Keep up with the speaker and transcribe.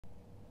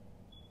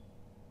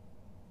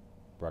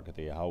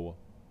Barakatha Yahweh,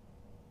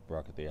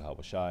 Barakatha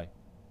Yahweh Shai,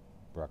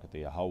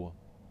 Barakatha Yahweh,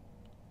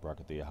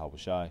 Barakatha Yahweh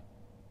Shai,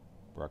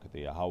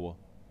 Barakatha Yahweh,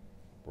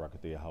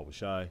 Barakatha Yahweh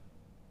Shai,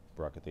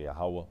 Barakatha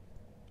Yahweh,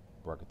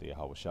 Barakatha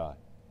Yahweh Shai.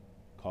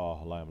 Ka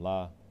Halayim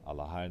La,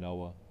 Allahai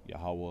Noah,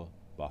 Yahweh,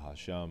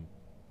 Bahasham,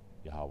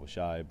 Yahweh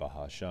Shai,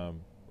 Bahasham,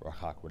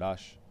 Rachak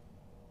Radash.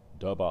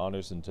 Double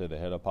honors unto the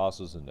head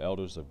apostles and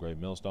elders of Great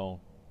Millstone,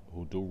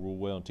 who do rule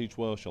well and teach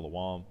well,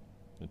 Shalom,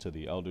 and to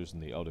the elders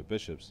and the elder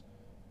bishops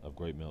of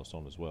Great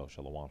Millstone as well,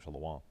 Shalom,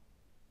 Shalom.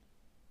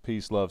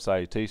 Peace, love,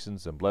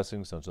 salutations, and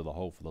blessings unto the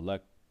hopeful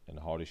elect, and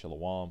hearty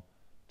Shalom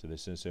to the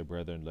sincere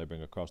brethren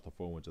laboring across the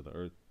four winds of the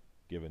earth,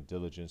 giving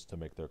diligence to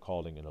make their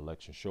calling and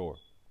election sure.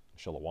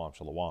 Shalom,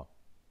 Shalom.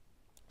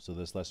 So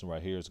this lesson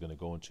right here is going to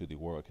go into the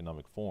World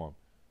Economic Forum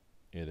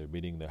and their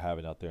meeting they're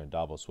having out there in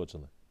Davos,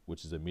 Switzerland,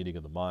 which is a meeting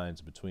of the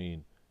minds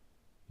between,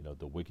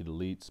 the wicked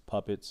elites,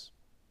 puppets,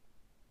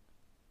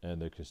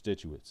 and their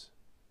constituents.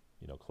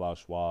 Klaus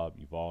Schwab,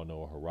 Yuval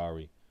Noah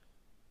Harari,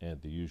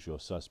 and the usual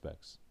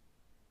suspects.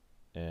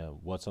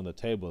 And what's on the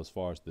table as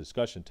far as the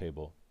discussion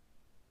table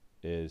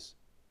is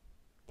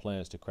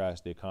plans to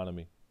crash the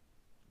economy,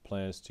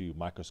 plans to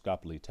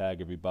microscopically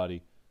tag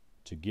everybody,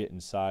 to get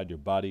inside your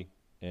body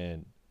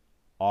and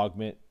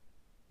augment,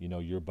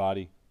 your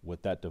body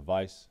with that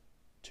device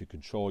to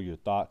control your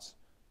thoughts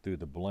through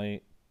the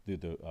brain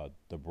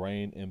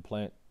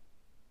implant,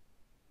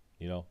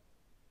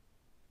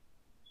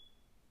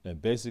 and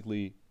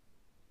basically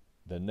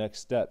the next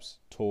steps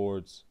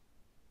towards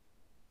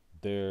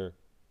their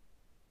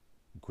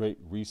great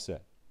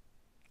reset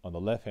on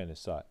the left-handed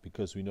side,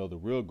 because we know the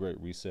real great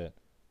reset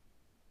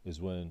is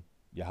when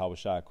Yahweh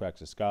Shai cracks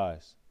the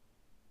skies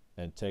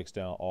and takes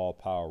down all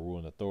power, rule,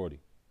 and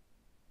authority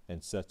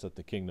and sets up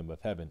the kingdom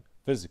of heaven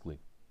physically,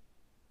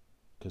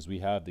 because we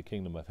have the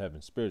kingdom of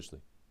heaven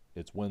spiritually.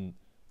 It's when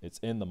it's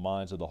in the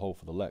minds of the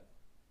hopeful elect,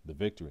 the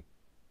victory.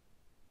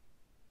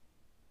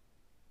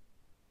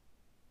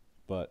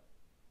 But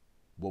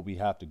what we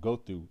have to go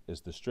through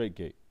is the straight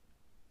gate,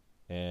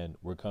 and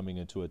we're coming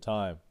into a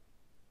time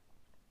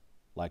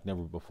like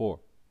never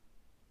before.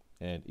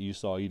 And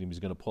Esau Edom is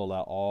going to pull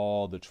out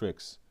all the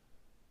tricks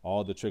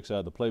out of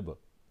the playbook,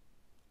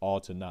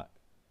 all to naught,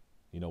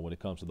 when it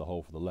comes to the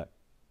hopeful elect.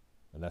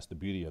 And that's the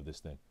beauty of this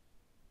thing.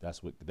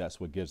 That's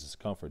what gives us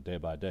comfort day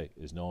by day,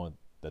 is knowing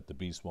that the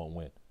beast won't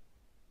win.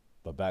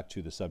 But back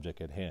to the subject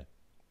at hand.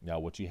 Now,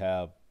 what you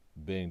have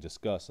being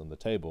discussed on the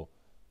table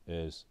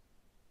is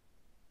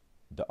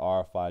the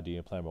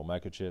RFID implantable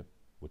microchip,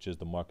 which is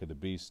the mark of the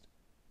beast,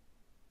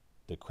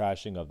 the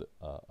crashing of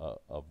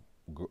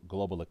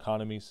global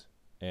economies,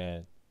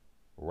 and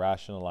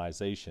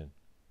rationalization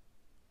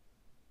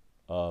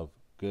of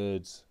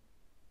goods,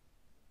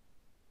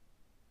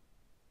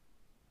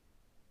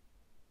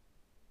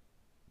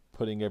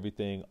 putting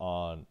everything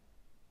on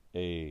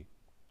a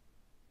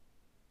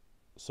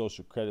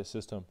social credit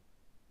system,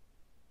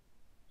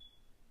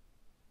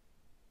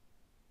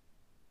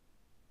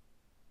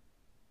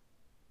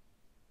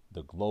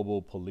 the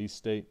global police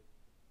state,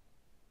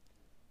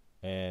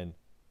 and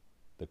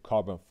the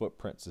carbon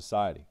footprint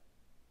society.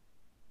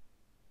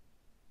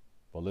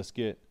 But let's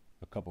get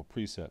a couple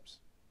precepts.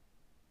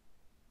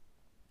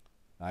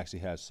 I actually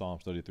had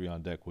Psalms 33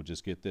 on deck. We'll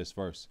just get this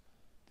verse.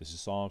 This is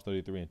Psalms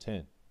 33 and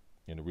 10.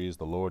 And it reads,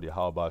 "The Lord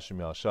Yahweh Ba'Shem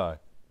Yahweh Shai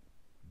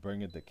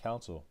bringeth the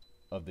counsel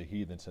of the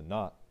heathen to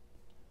naught.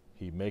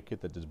 He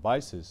maketh the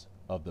devices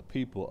of the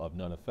people of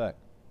none effect.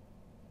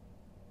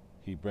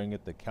 He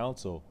bringeth the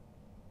counsel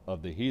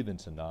of the heathen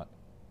to naught.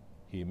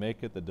 He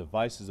maketh the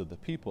devices of the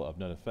people of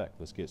none effect."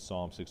 Let's get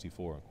Psalm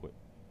 64 and quick.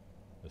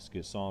 Let's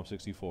get Psalm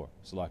 64.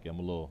 Salaki, I'm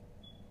a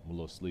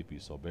little sleepy,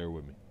 so bear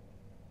with me.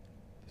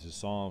 This is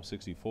Psalm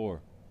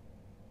 64.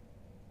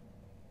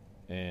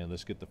 And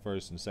let's get the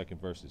first and second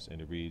verses. And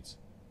it reads,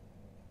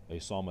 a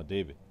Psalm of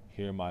David.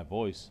 "Hear my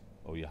voice,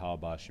 O Yahweh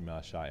Ba'Shem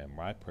Yahweh Shai, and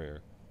my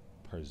prayer.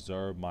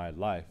 Preserve my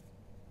life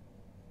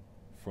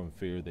from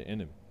fear of the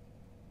enemy.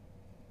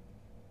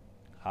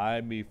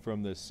 Hide me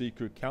from the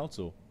secret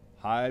counsel.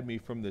 Hide me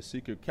from the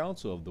secret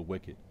counsel of the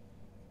wicked,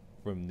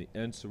 from the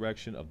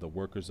insurrection of the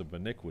workers of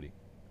iniquity."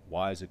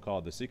 Why is it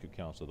called the secret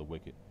counsel of the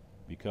wicked?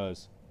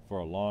 Because for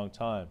a long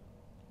time,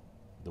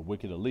 the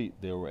wicked elite,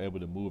 they were able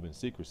to move in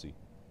secrecy.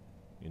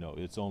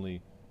 It's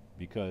only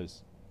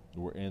because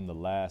we're in the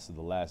last of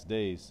the last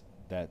days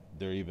that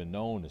they're even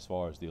known, as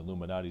far as the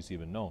Illuminati is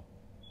even known.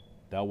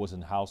 That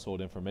wasn't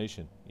household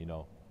information,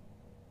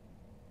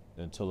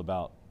 until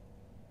about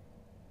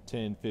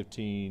 10,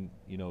 15,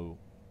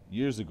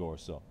 years ago or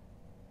so.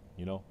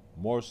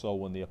 More so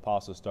when the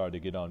apostles started to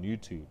get on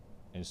YouTube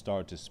and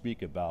started to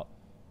speak about,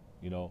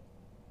 the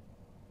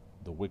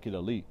wicked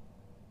elite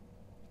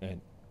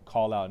and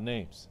call out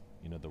names,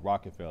 the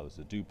Rockefellers,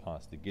 the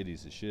DuPonts, the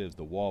Giddys, the Shivs,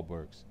 the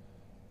Wahlbergs,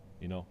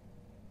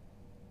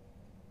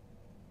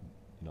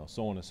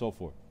 so on and so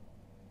forth.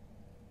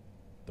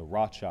 The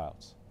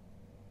Rothschilds.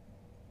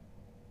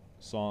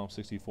 Psalm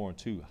 64 and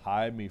 2,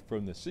 "Hide me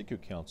from the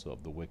secret counsel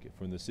of the wicked,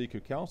 from the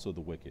secret counsel of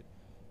the wicked,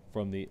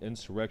 from the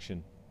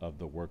insurrection of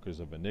the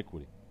workers of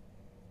iniquity."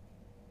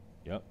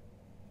 Yep.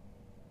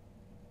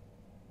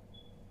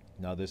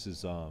 Now this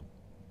is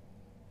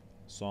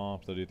Psalm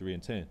 33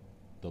 and 10.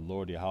 The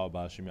Lord Yahweh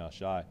Ba'Shem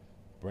Yahshai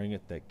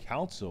bringeth the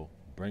counsel,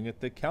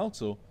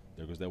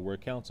 there goes that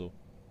word counsel,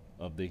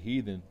 of the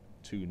heathen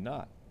to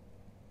naught.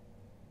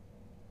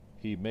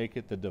 He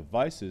maketh the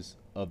devices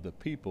of the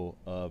people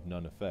of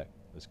none effect.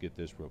 Let's get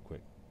this real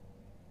quick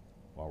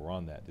while we're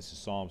on that. This is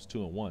Psalms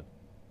 2 and 1.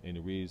 And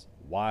it reads,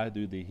 why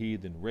do the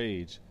heathen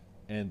rage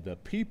and the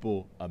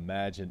people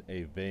imagine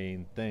a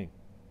vain thing?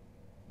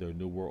 Their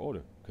new world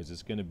order, because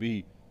it's going to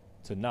be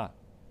to naught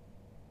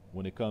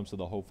when it comes to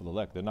the hopeful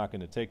elect. They're not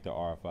going to take the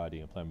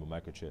RFID implantable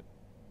microchip,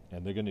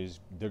 and they're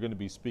going to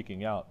be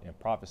speaking out and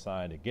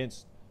prophesying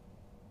against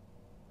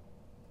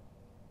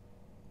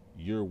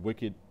your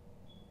wicked,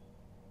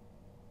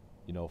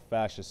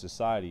 fascist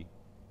society,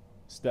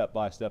 step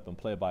by step and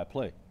play by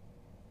play,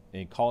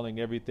 and calling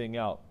everything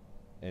out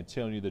and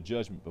telling you the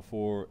judgment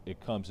before it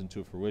comes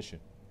into fruition.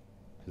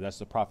 Because that's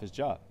the prophet's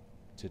job,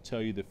 to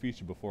tell you the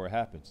future before it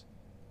happens.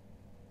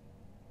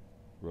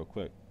 Real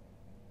quick,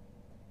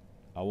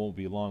 I won't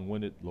be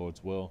long-winded,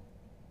 Lord's will.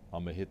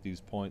 I'm gonna hit these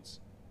points,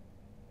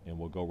 and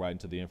we'll go right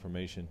into the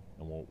information,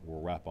 and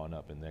we'll wrap on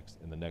up in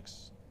the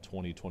next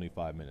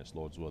 20-25 minutes,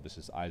 Lord's will. This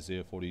is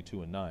Isaiah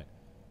 42 and 9,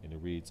 and it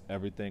reads,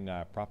 everything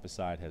I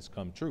prophesied has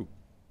come true,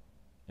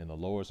 and the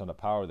Lord is on the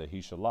power that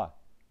he shall lie,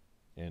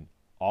 and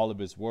all of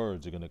his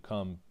words are going to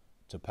come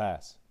to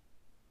pass.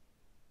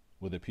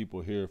 Will the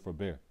people hear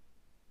forbear?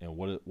 And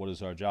what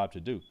is our job to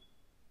do?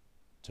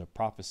 To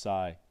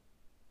prophesy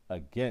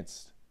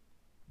against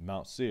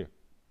Mount Seir,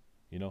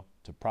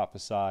 to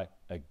prophesy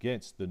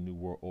against the New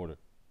World Order,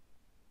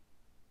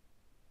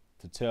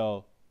 to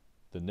tell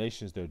the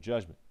nations their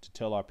judgment, to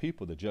tell our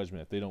people the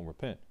judgment if they don't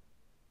repent.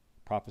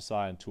 Prophesy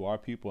unto our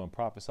people and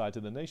prophesy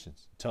to the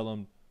nations. Tell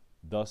them,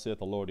 thus saith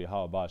the Lord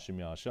Yahweh Ba'Shem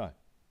Yahshai.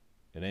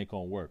 It ain't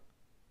going to work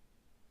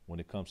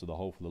when it comes to the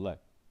hopeful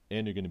elect.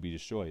 And you're going to be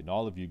destroyed. And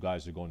all of you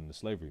guys are going into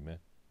slavery, man.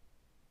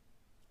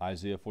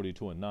 Isaiah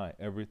 42 and 9.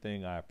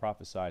 Everything I have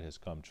prophesied has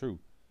come true.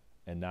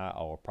 And now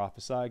I will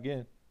prophesy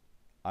again.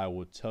 I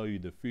will tell you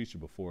the future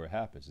before it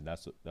happens. And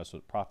that's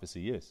what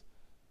prophecy is.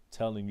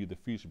 Telling you the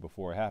future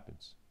before it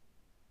happens.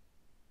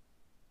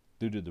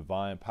 Through the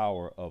divine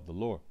power of the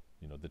Lord.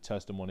 The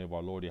testimony of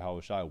our Lord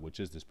Yahweh Shai, which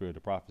is the spirit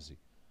of prophecy.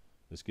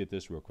 Let's get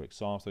this real quick.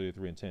 Psalms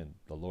 33 and 10.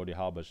 The Lord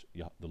Yahweh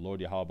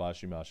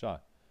Ba'Shem Yahshai.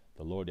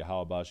 The Lord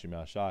Yahweh Ba'Shem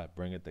Yahshai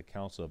bringeth the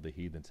counsel of the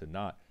heathen to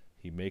naught.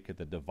 He maketh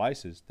the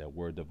devices, that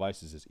word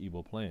devices is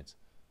evil plans,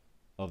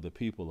 of the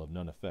people of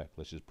none effect.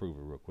 Let's just prove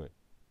it real quick.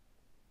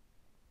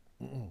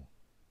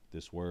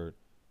 This word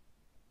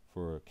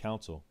for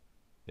counsel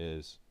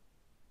is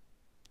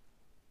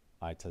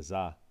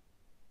itazah.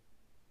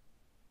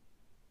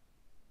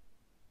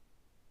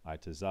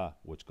 Itazah,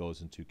 which goes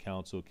into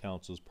counsel,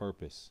 counsel's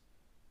purpose.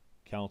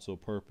 Counsel,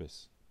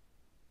 purpose.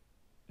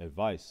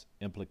 Advice,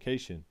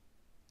 implication,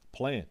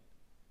 plan.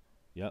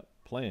 Yep,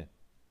 plan.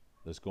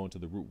 Let's go into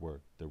the root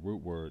word. The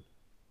root word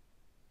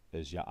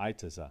is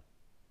ya'itazah.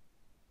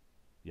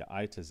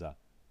 Ya'itazah.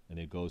 And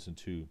it goes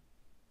into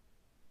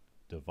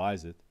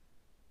deviseth,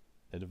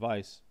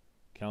 advice,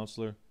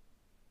 counselor,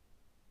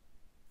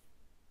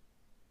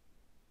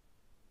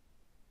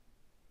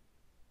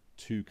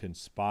 to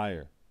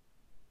conspire,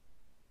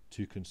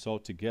 to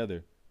consult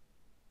together,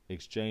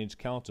 exchange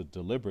counsel,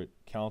 deliberate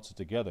counsel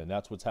together. And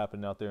that's what's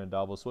happening out there in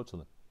Davos,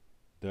 Switzerland.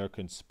 They're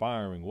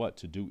conspiring what?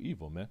 To do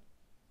evil, man.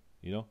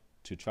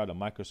 To try to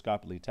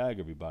microscopically tag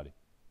everybody,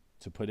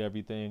 to put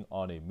everything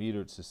on a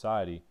metered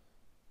society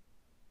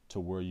to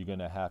where you're going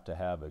to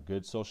have a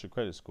good social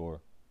credit score,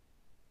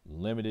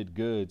 limited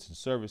goods and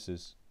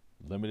services,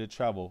 limited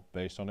travel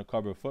based on the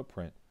carbon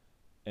footprint,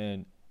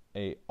 and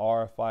a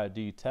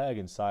RFID tag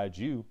inside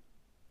you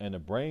and a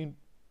brain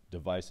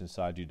device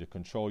inside you to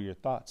control your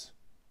thoughts,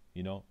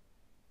 And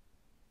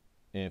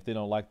if they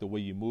don't like the way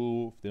you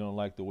move, if they don't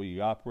like the way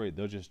you operate,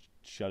 they'll just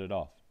shut it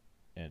off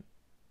and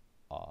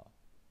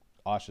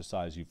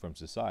ostracize you from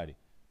society.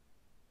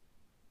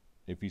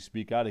 If you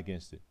speak out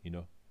against it,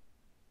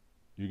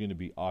 you're going to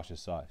be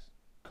ostracized,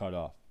 cut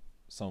off,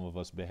 some of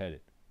us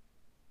beheaded,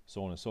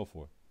 so on and so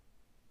forth.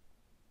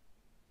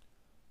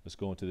 Let's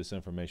go into this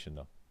information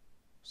though.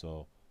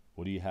 So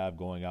what do you have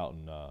going out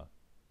and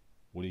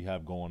what do you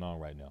have going on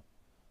right now?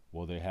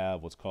 Well, they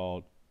have what's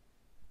called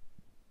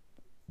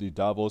the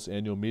Davos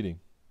annual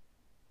meeting.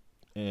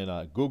 And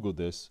I Googled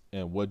this,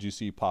 and what'd you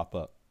see pop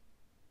up?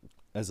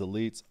 As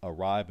elites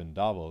arrive in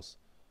Davos,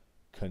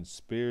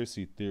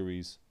 conspiracy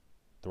theories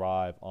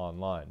thrive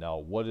online. Now,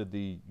 what did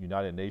the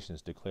United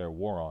Nations declare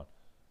war on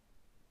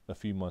a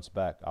few months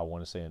back? I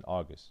want to say in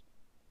August.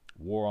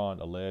 War on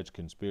alleged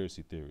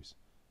conspiracy theories.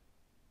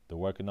 The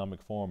World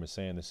Economic Forum is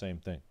saying the same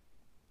thing.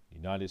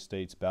 United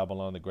States,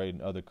 Babylon the Great,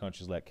 and other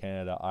countries like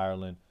Canada,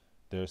 Ireland,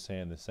 they're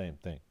saying the same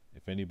thing.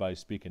 If anybody's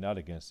speaking out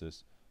against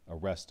this,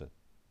 arrest them,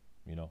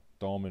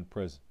 throw them in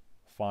prison,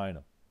 fine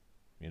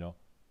them,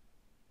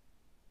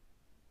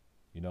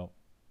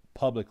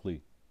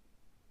 publicly,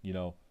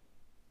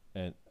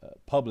 and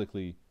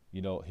publicly,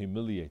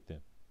 humiliate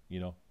them,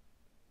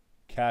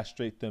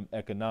 castrate them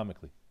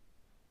economically.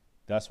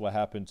 That's what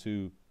happened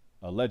to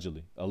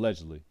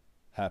allegedly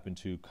happened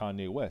to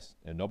Kanye West,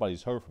 and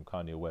nobody's heard from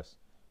Kanye West.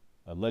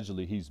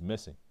 Allegedly, he's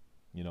missing.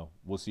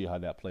 We'll see how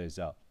that plays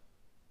out.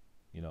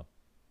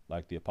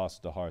 Like the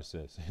Apostle Tahar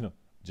says,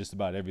 just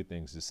about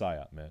everything's a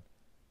psyop, man.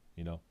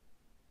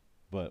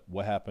 But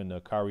what happened to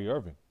Kyrie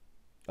Irving?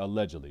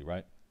 Allegedly,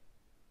 right?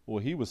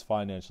 Well, he was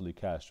financially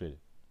castrated,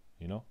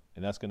 and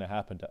that's going to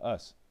happen to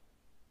us.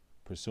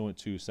 Pursuant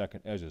to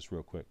 2nd Esdras,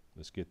 real quick.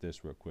 Let's get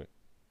this real quick.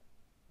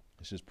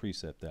 Let's just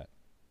precept that.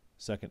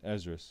 2nd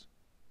Esdras.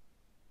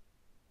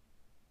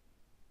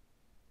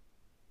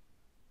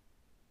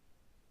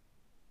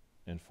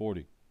 And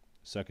 40.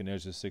 2nd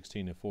Esdras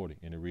 16 and 40.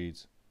 And it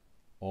reads,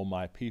 O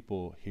my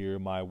people, hear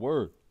my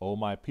word. O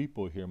my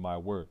people, hear my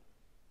word.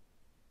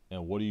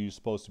 And what are you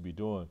supposed to be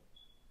doing?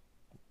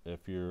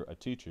 If you're a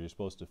teacher, you're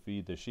supposed to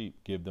feed the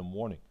sheep, give them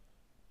warning,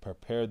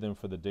 prepare them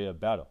for the day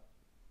of battle.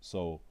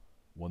 So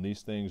when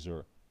these things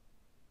are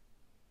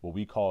what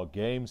we call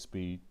game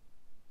speed,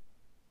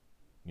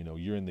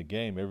 you're in the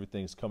game,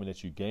 everything's coming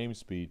at you game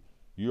speed,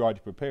 you're already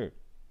prepared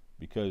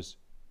because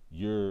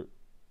your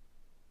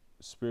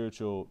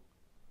spiritual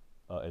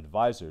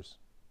advisors,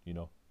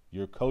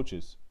 your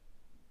coaches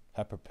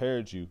have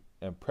prepared you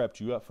and prepped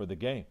you up for the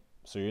game.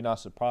 So you're not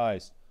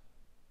surprised,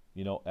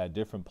 at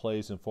different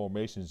plays and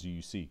formations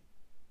you see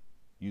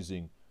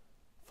using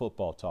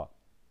football talk.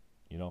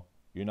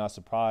 You're not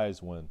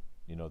surprised when,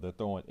 they're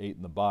throwing 8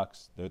 in the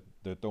box.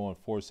 They're throwing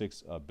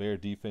 4-6 bear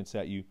defense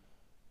at you.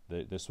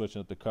 They're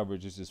switching up the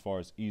coverages as far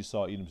as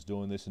Esau, Edom's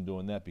doing this and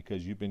doing that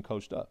because you've been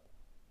coached up.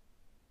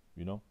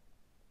 2nd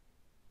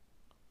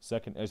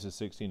Esdras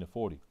 16 and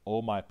 40.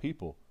 O my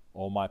people,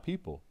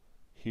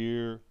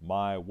 hear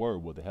my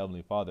word. Well, the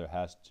Heavenly Father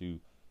has to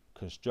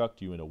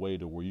construct you in a way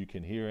to where you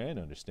can hear and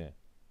understand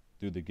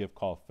through the gift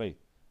called faith,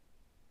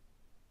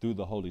 through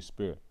the Holy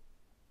Spirit.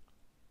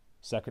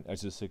 2nd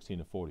Esdras 16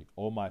 and 40.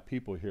 O my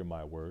people, hear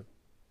my word.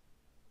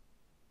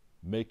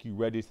 Make you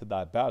ready to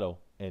thy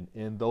battle, and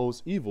in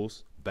those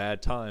evils,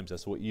 bad times,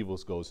 that's what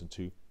evils goes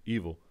into,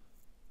 evil,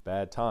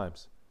 bad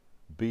times,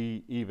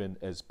 be even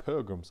as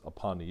pilgrims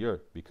upon the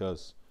earth,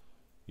 because,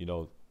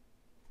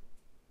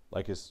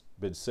 like it's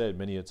been said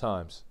many a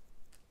times,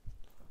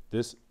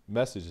 this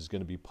message is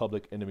going to be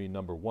public enemy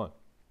number 1.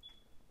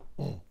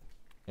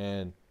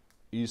 And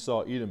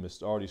Esau, Edom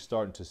is already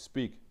starting to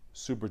speak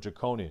super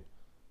draconian,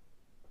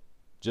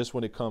 just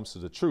when it comes to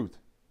the truth,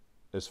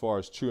 as far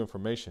as true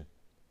information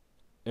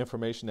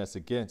that's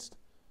against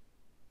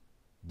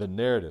the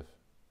narrative.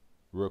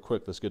 Real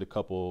quick, let's get a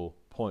couple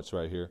points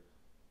right here.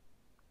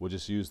 We'll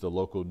just use the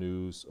local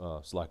news,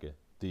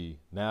 the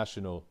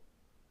international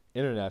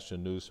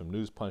news from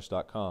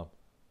newspunch.com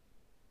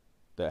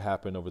that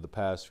happened over the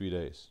past few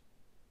days.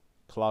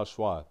 Klaus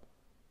Schwab,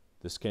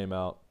 this came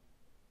out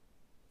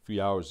a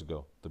few hours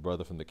ago. The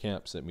brother from the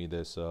camp sent me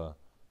this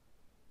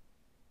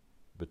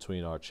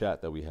between our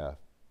chat that we have.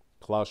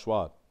 Klaus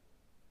Schwab,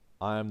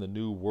 I am the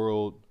new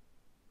world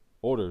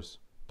order's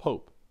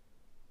Pope.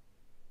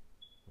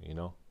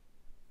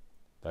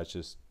 That's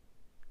just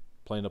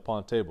playing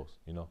upon tables.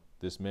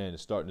 This man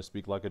is starting to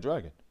speak like a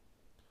dragon.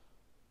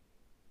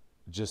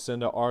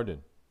 Jacinda Ardern,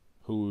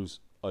 who's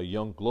a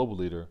young global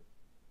leader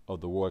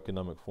of the World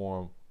Economic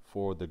Forum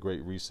for the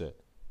Great Reset,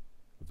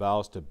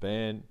 vows to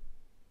ban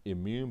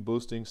immune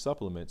boosting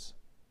supplements.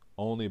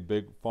 Only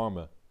big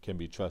pharma can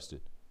be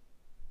trusted.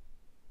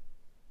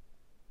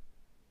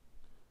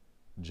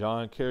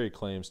 John Kerry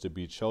claims to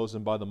be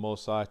chosen by the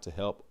Most High to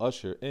help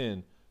usher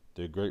in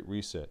the Great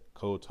Reset,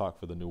 code talk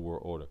for the New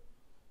World Order.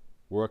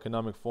 World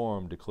Economic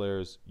Forum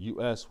declares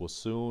U.S. will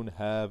soon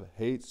have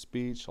hate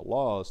speech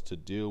laws to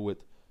deal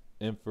with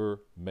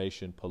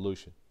information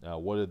pollution. Now,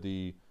 what did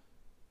the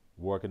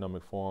World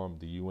Economic Forum,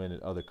 the UN,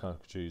 and other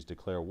countries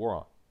declare war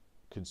on?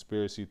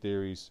 Conspiracy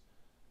theories,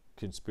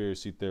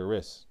 conspiracy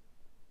theorists.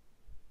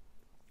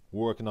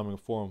 World Economic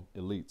Forum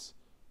elites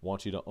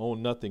want you to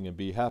own nothing and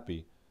be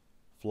happy.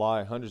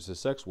 Fly hundreds of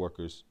sex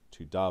workers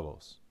to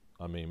Davos.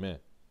 Man.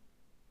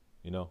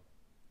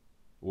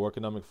 World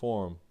Economic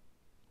Forum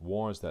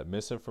warns that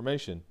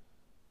misinformation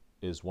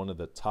is one of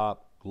the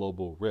top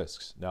global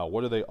risks. Now,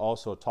 what are they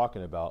also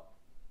talking about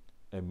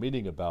and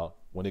meeting about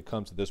when it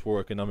comes to this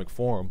World Economic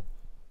Forum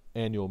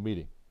annual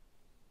meeting?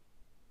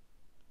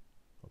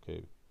 Okay.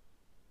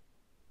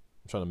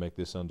 I'm trying to make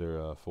this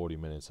under 40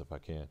 minutes if I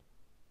can.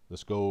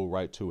 Let's go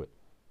right to it.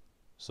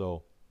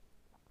 So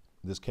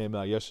this came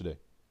out yesterday,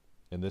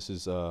 and this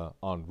is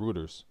on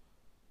Reuters,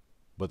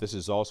 but this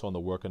is also on the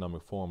World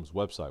Economic Forum's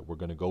website. We're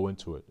going to go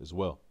into it as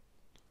well.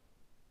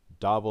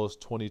 Davos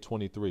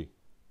 2023. Let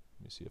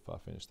me see if I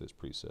finish this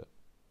precept.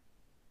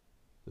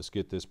 Let's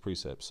get this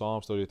precept.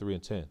 Psalms 33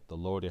 and 10. The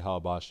Lord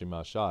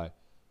Yahweh Shai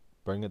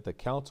bringeth the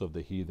counsel of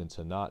the heathen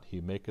to naught.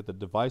 He maketh the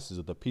devices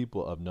of the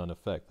people of none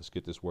effect. Let's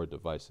get this word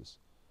devices.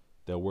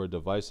 That word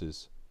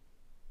devices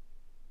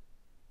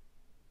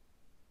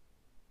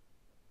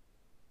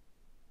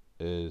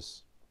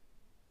is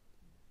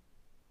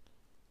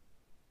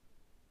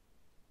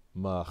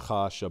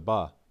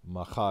machashaba.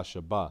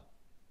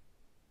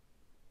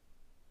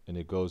 And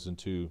it goes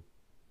into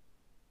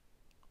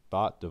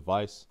thought,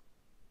 device,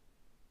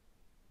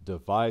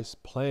 device,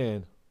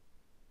 plan,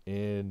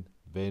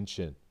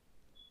 invention.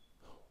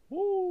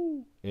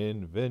 Woo!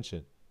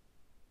 Invention.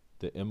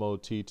 The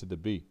M-O-T to the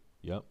B.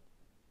 Yep.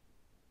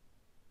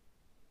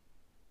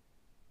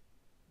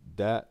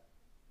 That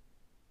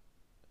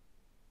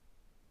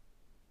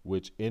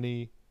which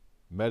any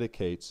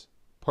medicates,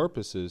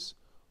 purposes,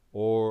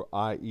 or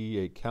i.e.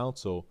 a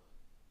council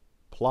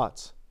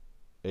plots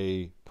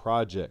a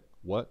project.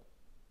 What?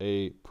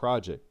 A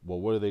project.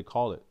 Well, what do they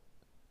call it?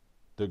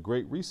 The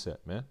Great Reset,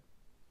 man.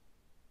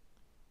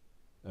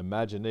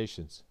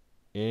 Imaginations.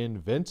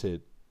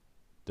 Invented.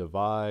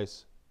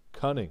 Devise.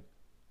 Cunning.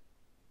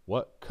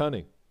 What?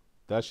 Cunning.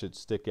 That should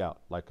stick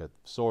out like a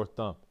sore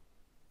thumb.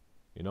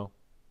 You know?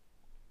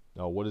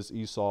 Now, what is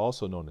Esau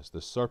also known as?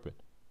 The serpent.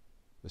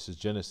 This is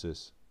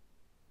Genesis.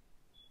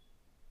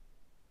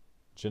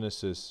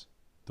 Genesis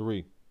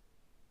 3.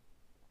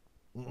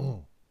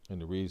 And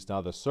it reads,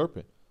 Now the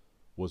serpent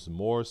was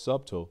more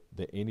subtle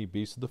than any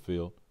beast of the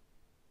field,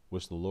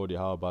 which the Lord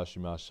Yahweh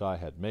Bashim Shai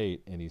had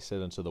made. And he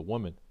said unto the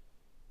woman,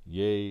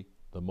 Yea,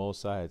 the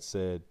Most High had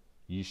said,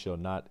 Ye shall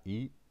not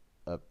eat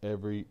of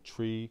every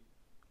tree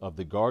of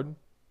the garden.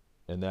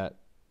 And that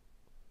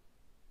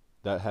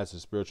has a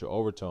spiritual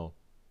overtone,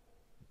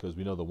 because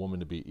we know the woman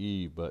to be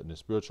Eve, but in the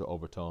spiritual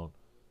overtone,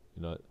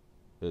 you know,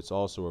 it's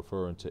also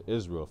referring to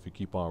Israel if you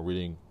keep on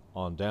reading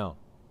on down,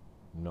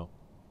 you know,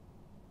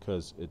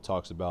 because it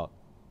talks about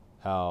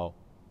how,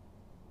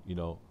 you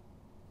know,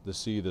 the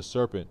seed of the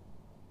serpent,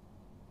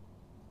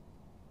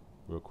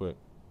 real quick.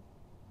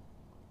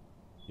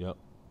 Yep.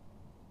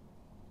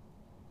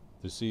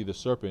 The seed of the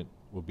serpent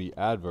will be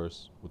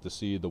adverse with the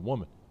seed of the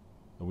woman.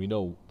 And we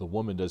know the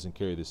woman doesn't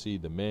carry the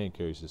seed, the man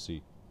carries the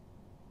seed.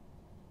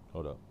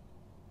 Hold up.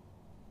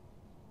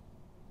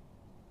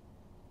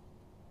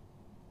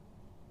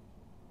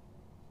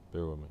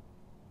 Bear with me.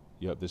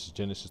 Yep, this is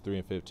Genesis 3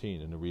 and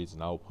 15, and it reads,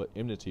 And I will put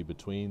enmity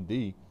between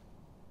thee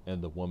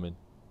and the woman,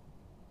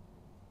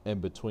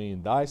 and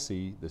between thy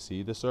seed, the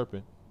seed of the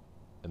serpent.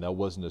 And that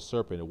wasn't a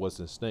serpent, it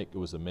wasn't a snake, it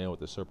was a man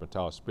with a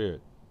serpentine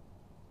spirit.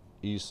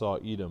 Esau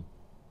Edom,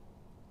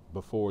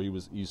 before he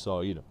was Esau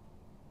Edom.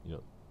 You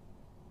know.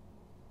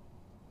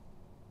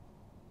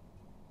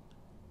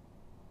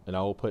 And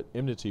I will put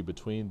enmity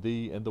between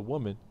thee and the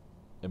woman,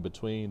 and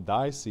between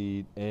thy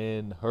seed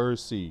and her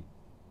seed,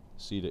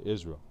 seed of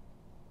Israel.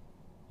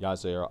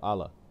 Yazer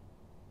Allah.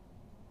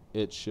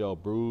 It shall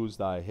bruise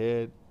thy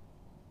head,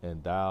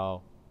 and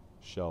thou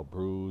shalt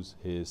bruise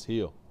his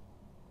heel.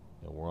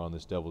 And we're on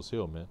this devil's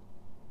heel, man.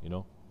 You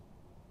know?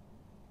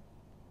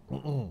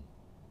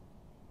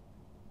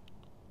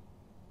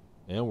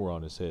 And we're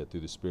on his head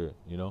through the spirit,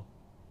 you know?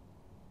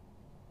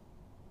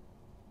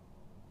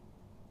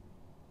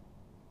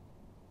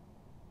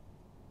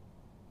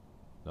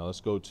 Now let's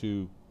go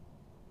to,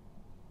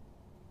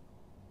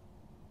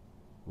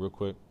 real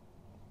quick,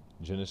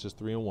 Genesis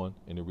 3 and 1,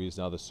 and it reads,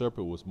 Now the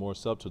serpent was more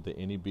subtle than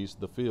any beast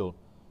of the field,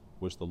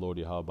 which the Lord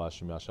Yahweh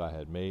Bashim Yashai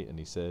had made. And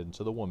he said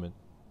unto the woman,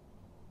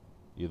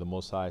 Ye the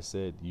Most High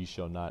said, Ye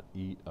shall not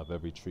eat of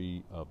every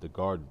tree of the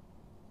garden.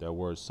 That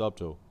word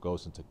subtle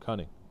goes into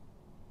cunning.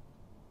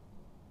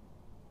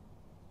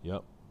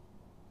 Yep.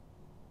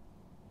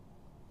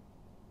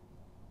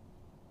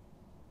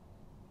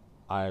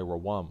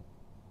 Irawam.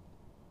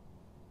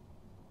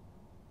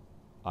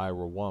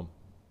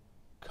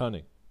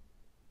 Cunning.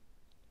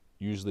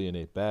 Usually in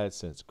a bad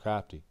sense,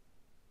 crafty.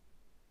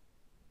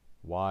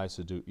 Wise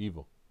to do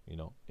evil, you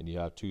know. And you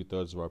have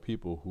 2/3 of our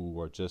people who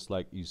are just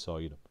like Esau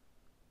Edom.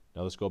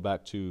 Now let's go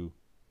back to,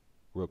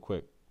 real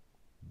quick,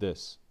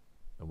 this,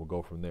 and we'll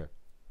go from there.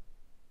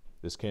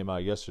 This came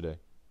out yesterday.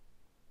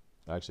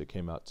 Actually, it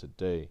came out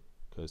today,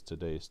 because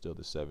today is still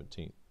the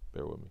 17th.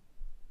 Bear with me.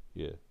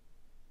 Yeah.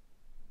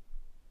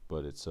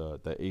 But it's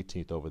the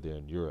 18th over there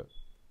in Europe.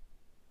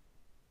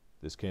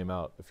 This came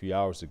out a few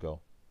hours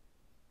ago.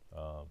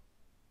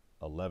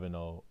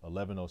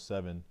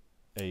 11:07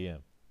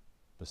 a.m.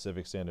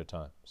 Pacific Standard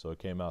Time. So it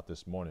came out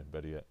this morning,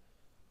 better yet.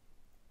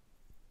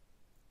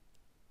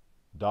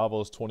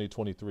 Davos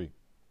 2023.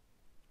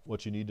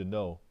 What you need to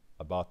know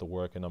about the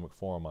World Economic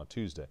Forum on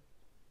Tuesday.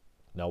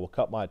 Now, what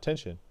caught my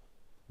attention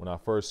when I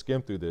first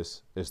skimmed through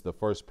this is the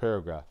first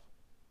paragraph.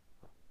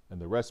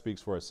 And the rest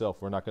speaks for itself.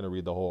 We're not going to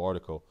read the whole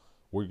article.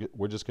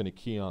 We're just going to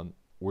key on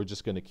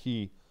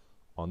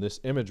this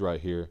image right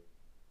here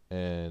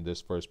and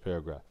this first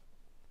paragraph.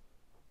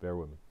 Bear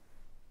with me.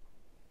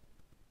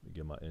 Let me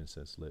get my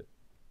incense lit.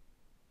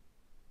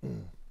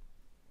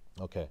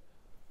 Okay.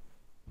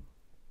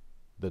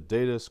 The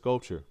data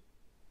sculpture.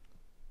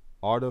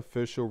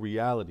 Artificial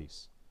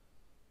realities.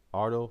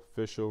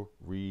 Artificial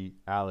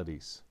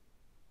realities.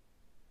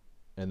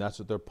 And that's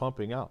what they're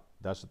pumping out.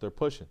 That's what they're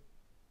pushing.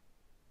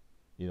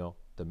 You know,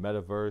 the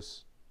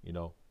metaverse, you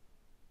know,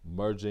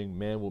 merging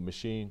man with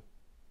machine.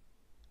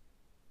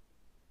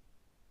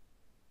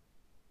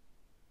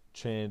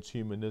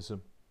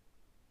 Transhumanism,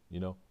 you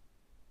know.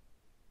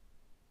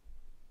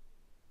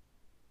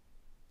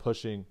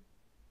 Pushing,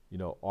 you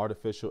know,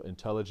 artificial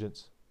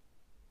intelligence.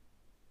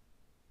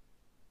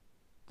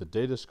 The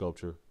data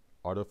sculpture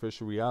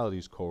Artificial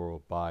Realities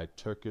Coral by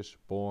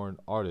Turkish-born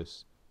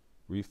artist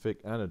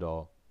Refik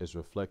Anadol is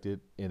reflected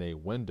in a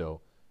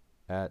window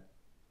at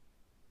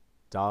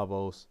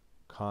Davos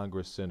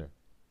Congress Center,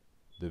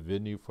 the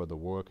venue for the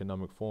World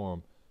Economic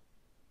Forum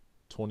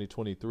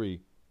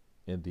 2023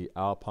 in the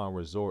Alpine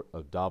Resort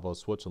of Davos,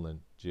 Switzerland,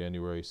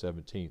 January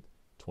 17th,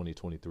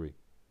 2023.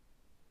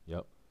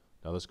 Yep.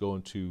 Now let's go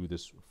into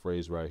this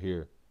phrase right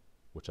here,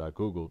 which I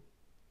Googled.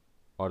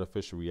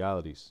 Artificial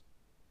realities.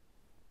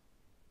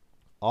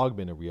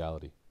 Augmented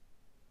reality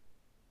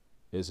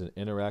is an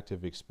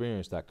interactive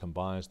experience that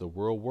combines the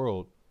real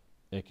world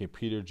and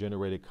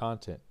computer-generated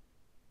content.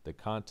 The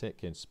content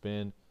can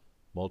span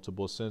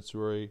multiple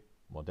sensory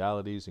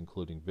modalities,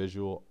 including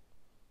visual,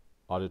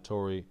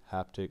 auditory,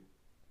 haptic,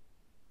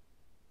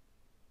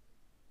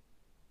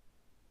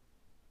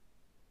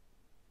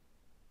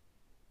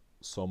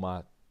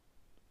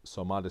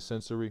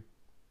 somatosensory,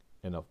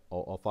 and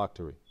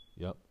olfactory.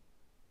 Yep.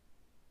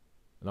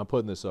 And I'm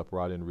putting this up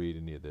where I didn't read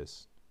any of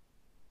this.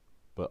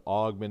 But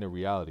augmented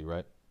reality,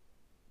 right?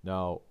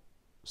 Now,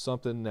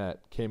 something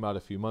that came out a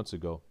few months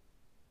ago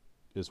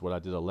is what I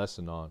did a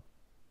lesson on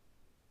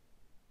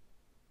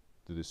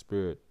through the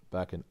Spirit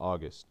back in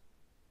August.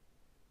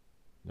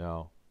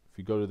 Now, if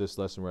you go to this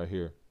lesson right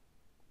here,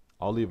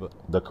 I'll leave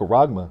the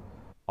Charagma.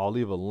 I'll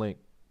leave a link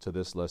to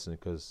this lesson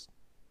because,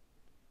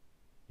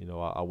 you know,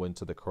 I went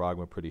to the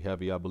Charagma pretty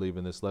heavy, I believe,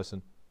 in this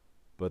lesson.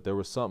 But there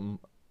was something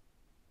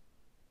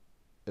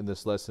in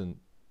this lesson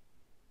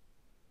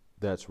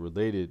that's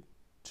related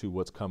to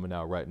what's coming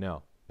out right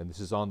now. And this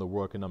is on the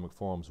World Economic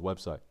Forum's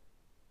website.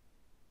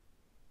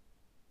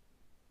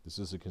 This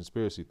is a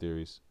conspiracy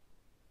theories.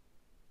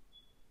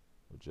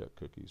 Reject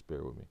cookies,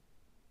 bear with me.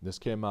 This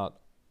came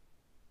out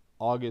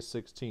August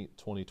 16th,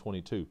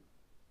 2022.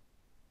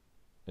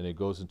 And it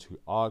goes into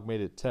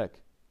augmented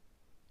tech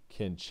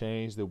can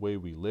change the way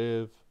we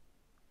live,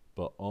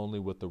 but only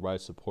with the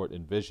right support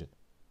and vision.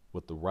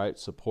 With the right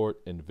support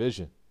and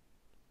vision.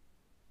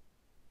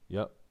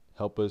 Yep.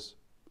 Help us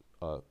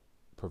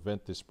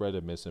prevent the spread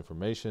of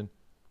misinformation.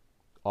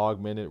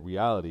 Augmented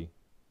reality.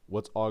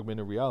 What's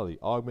augmented reality?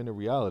 Augmented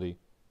reality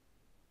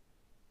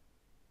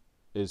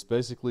is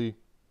basically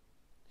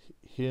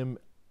him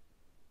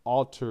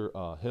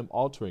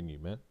altering you,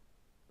 man.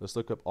 Let's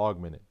look up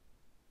augmented.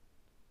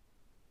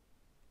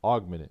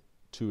 Augmented,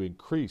 to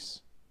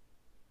increase,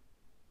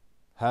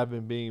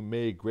 having being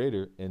made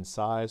greater in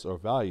size or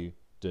value,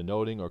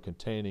 denoting or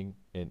containing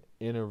an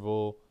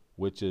interval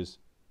which is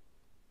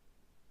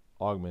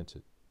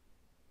augmented.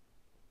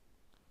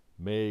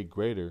 Made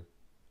greater,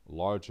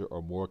 larger,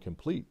 or more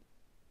complete.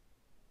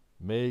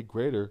 Made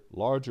greater,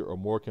 larger, or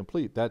more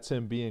complete. That's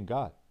him being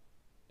God.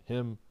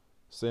 Him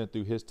saying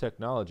through his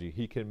technology,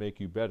 he can make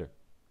you better.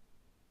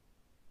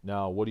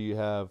 Now, what do you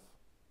have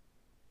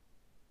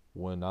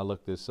when I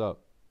look this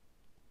up?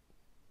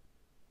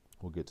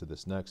 We'll get to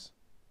this next.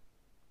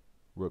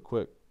 Real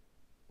quick.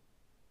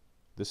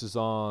 This is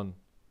on,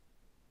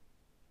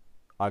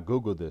 I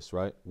Googled this,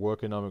 right? World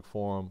Economic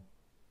Forum,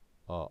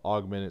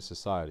 Augmented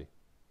Society.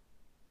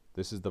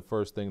 This is the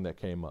first thing that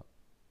came up.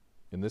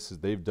 And this is,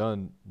 they've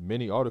done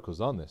many articles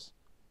on this,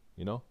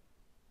 you know?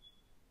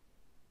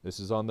 This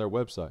is on their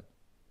website.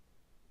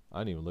 I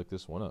didn't even look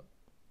this one up.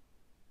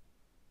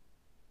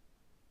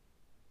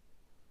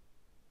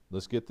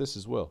 Let's get this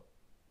as well.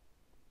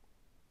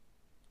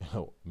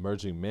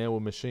 Merging man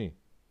with machine.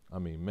 I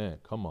mean, man,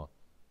 come on.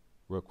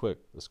 Real quick,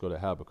 let's go to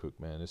Habakkuk,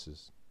 man. This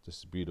is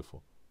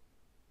beautiful.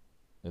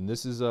 And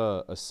this is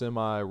a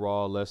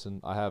semi-raw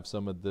lesson. I have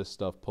some of this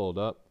stuff pulled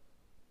up.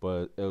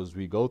 But as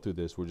we go through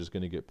this, we're just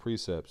going to get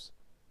precepts,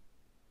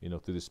 you know,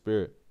 through the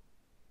Spirit.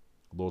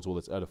 Lord's will,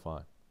 it's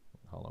edifying.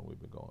 How long we've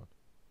been going?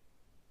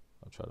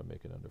 I'll try to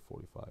make it under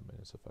 45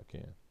 minutes if I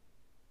can.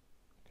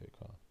 Okay,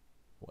 Con.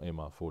 We'll aim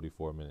on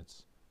 44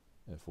 minutes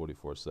and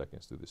 44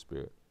 seconds through the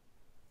Spirit,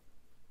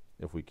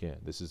 if we can.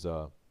 This is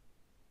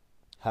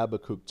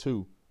Habakkuk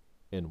 2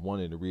 and 1,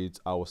 and it reads,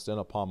 I will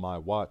stand upon my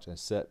watch and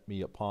set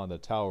me upon the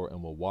tower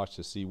and will watch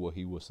to see what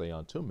he will say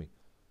unto me,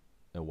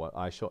 and what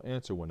I shall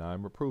answer when I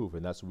am reproved.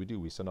 And that's what we do.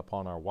 We stand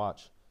upon our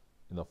watch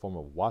in the form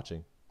of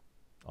watching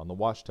on the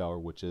watchtower,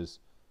 which is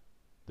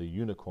the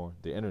unicorn,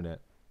 the internet,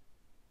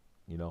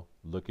 you know,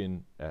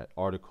 looking at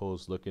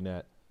articles, looking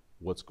at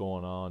what's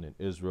going on in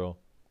Israel,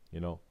 you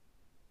know,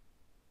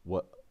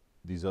 what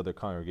these other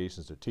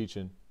congregations are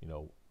teaching, you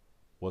know,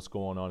 what's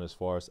going on as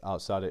far as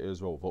outside of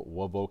Israel,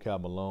 what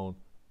Vocab Malone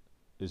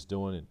is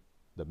doing and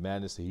the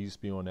madness that he's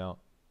spewing out,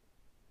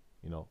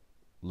 you know,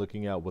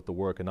 looking at what the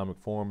World Economic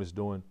Forum is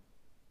doing,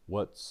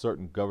 what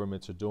certain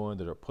governments are doing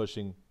that are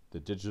pushing the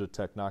digital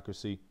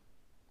technocracy,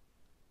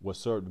 what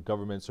certain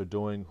governments are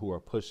doing who are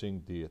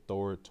pushing the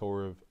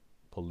authoritative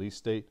police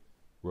state.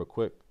 Real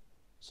quick,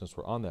 since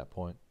we're on that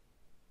point,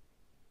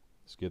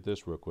 let's get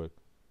this real quick.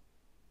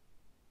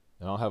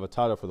 And I don't have a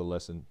title for the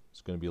lesson.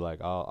 It's going to be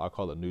like, I'll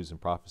call it News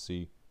and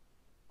Prophecy,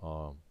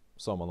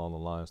 something along the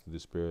lines through the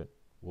Spirit.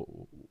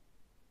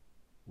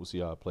 We'll see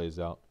how it plays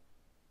out.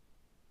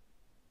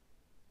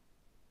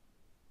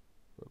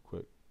 Real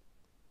quick.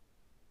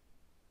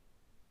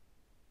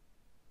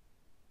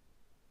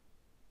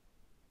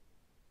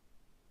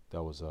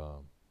 That was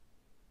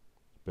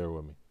bear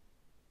with me.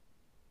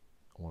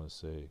 I want to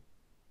say,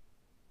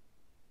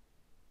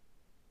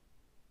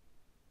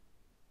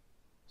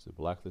 is it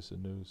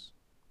blacklisted news?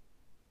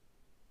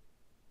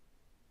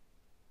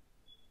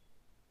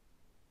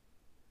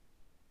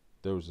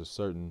 There was a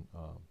certain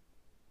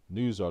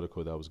news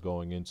article that was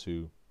going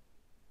into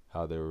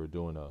how they were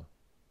doing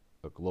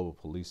a global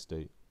police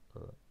state,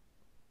 or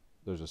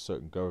there's a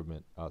certain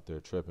government out there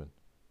tripping.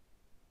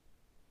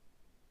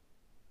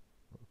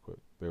 Real quick,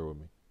 bear with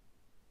me.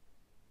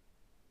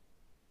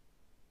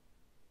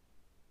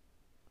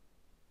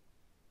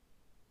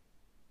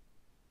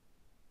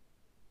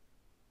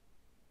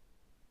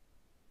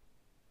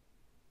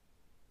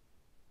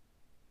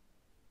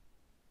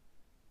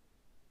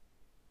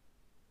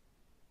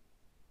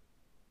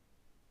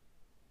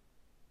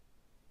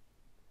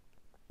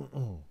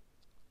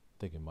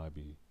 I think it might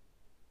be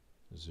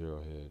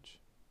Zero Hedge.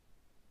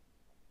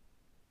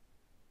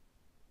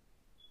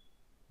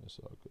 That's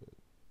all good.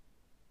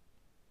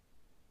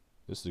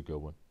 This is a good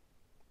one.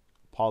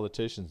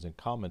 Politicians and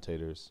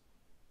commentators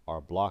are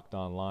blocked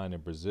online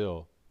in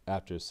Brazil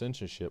after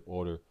censorship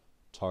order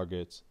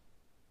targets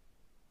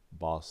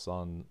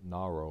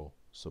Bolsonaro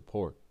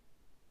support.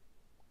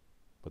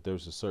 But there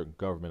was a certain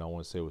government, I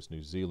want to say it was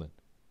New Zealand,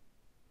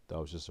 that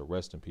was just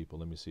arresting people.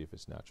 Let me see if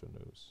it's natural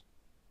news.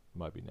 It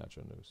might be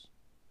natural news.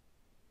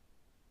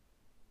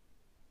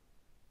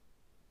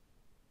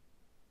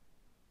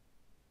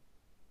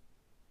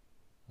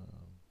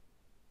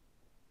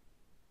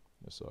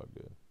 It's all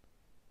good.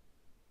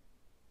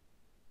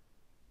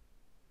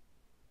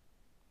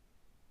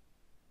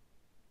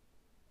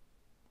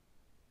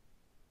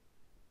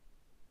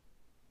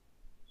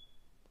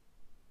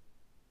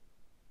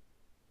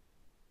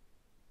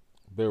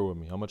 Bear with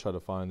me. I'm going to try to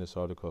find this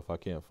article. If I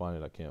can't find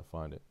it, I can't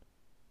find it.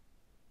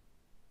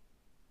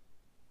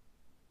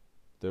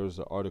 There was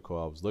an article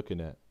I was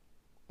looking at.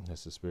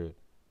 That's the spirit.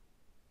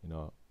 You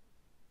know,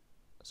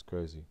 that's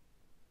crazy.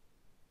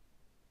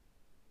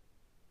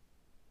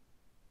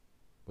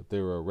 But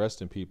they were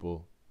arresting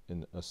people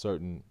in a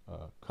certain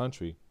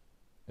country,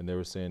 and they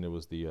were saying it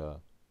was the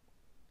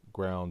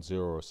ground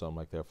zero or something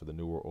like that for the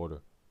New World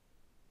Order.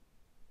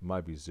 It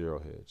might be Zero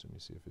Hedge. Let me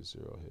see if it's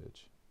Zero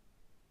Hedge.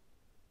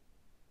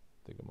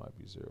 I think it might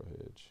be Zero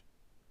Hedge.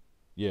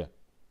 Yeah.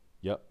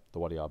 Yep. The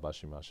Wadi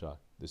Abashi Masha.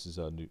 This is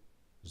a new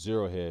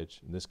Zero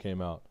Hedge, and this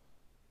came out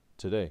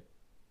today,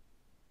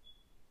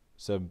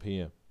 7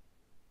 p.m.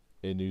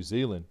 In New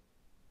Zealand,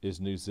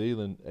 is New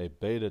Zealand a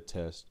beta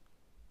test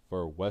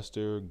for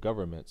Western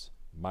governments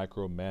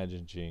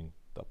micromanaging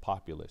the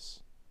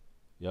populace?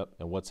 Yep.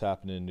 And what's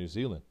happening in New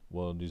Zealand?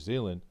 Well, New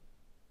Zealand,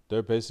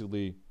 they're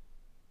basically,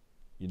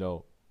 you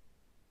know,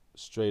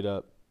 straight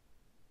up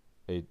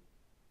a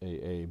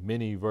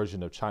mini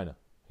version of China,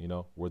 you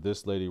know, where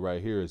this lady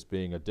right here is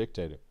being a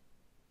dictator.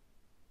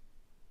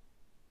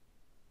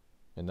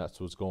 And that's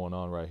what's going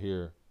on right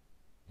here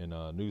in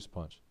News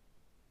Punch.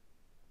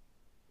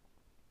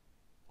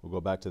 We'll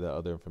go back to that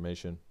other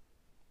information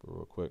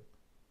real quick.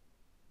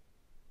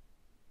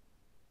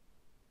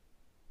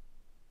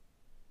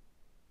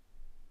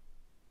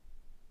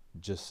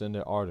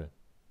 Jacinda Ardern,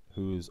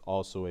 who is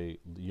also a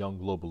young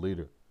global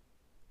leader,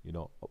 you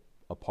know,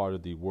 a part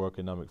of the World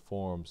Economic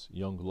Forum's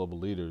Young Global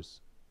Leaders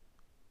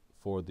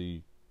for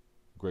the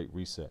Great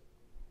Reset.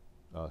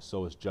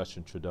 So is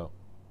Justin Trudeau.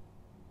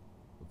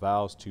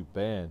 Vows to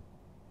ban,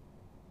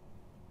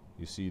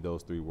 you see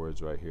those three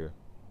words right here,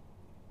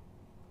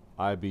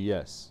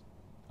 IBS,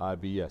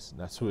 and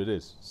that's what it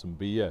is, some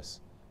BS,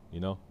 you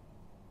know,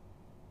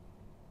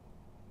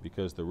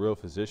 because the real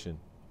physician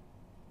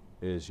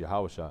is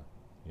Yahushua,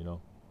 you know.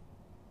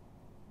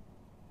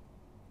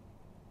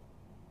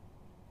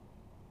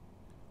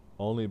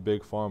 Only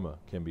Big Pharma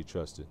can be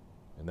trusted,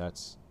 and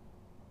that's,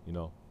 you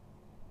know,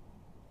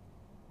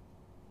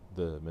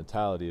 the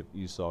mentality of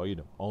Esau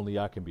Edom. Only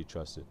I can be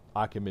trusted.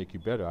 I can make you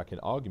better. I can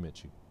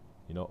augment you.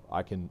 You know,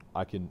 I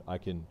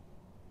can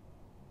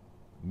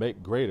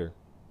make greater,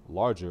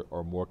 larger,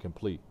 or more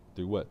complete.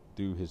 Through what?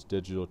 Through his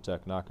digital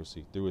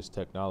technocracy, through his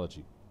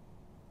technology.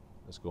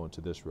 Let's go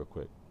into this real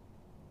quick.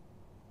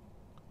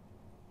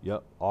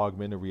 Yep,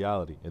 augmented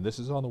reality. And this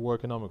is on the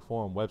World Economic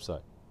Forum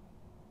website.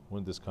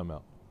 When did this come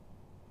out?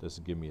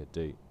 Doesn't give me a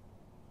date.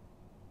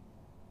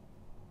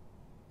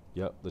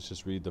 Yep, let's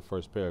just read the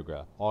first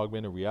paragraph.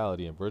 Augmented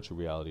reality and virtual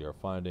reality are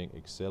finding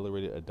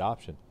accelerated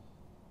adoption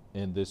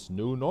in this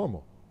new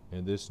normal.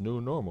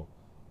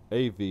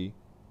 AV,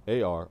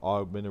 AR,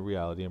 augmented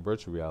reality and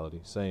virtual reality,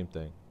 same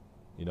thing.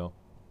 You know,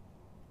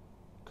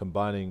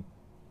 combining,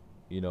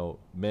 you know,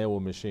 man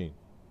with machine,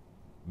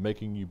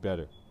 making you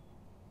better.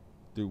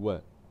 Through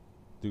what?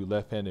 Through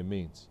left-handed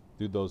means,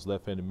 through those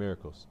left-handed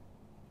miracles,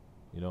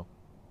 you know.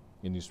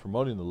 And he's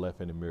promoting the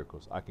left-handed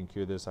miracles. I can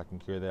cure this, I can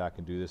cure that, I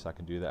can do this, I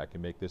can do that, I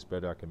can make this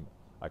better,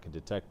 I can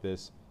detect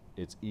this.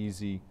 It's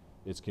easy,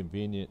 it's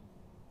convenient,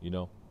 you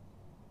know.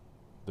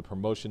 The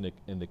promotion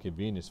and the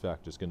convenience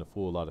factor is going to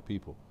fool a lot of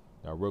people.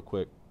 Now, real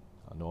quick,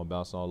 I know I'm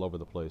bouncing all over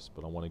the place,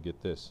 but I want to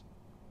get this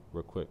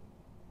real quick.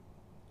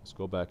 Let's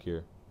go back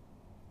here.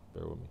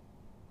 Bear with me.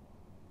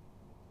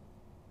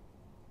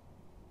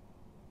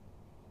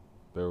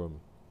 Bear with me.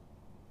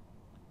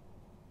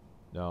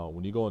 Now,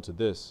 when you go into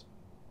this,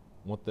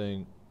 one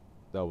thing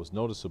that was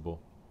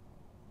noticeable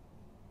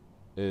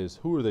is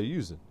who are they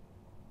using?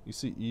 You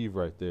see Eve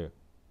right there.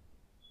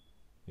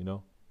 You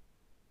know,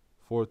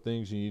 4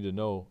 things you need to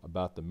know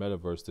about the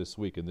metaverse this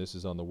week, and this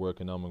is on the World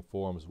Economic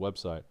Forum's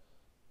website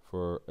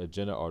for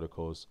agenda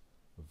articles,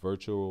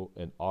 virtual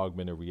and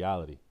augmented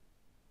reality.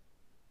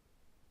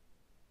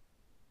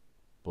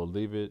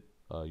 Believe it,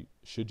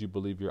 should you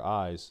believe your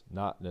eyes,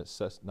 not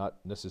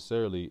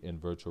necessarily in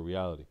virtual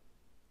reality.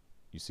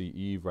 You see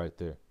Eve right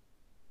there.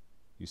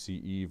 You see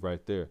Eve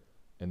right there.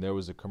 And there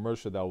was a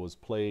commercial that was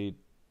played,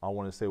 I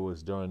want to say it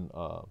was during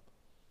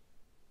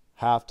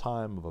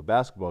halftime of a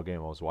basketball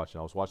game I was watching.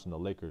 I was watching the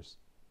Lakers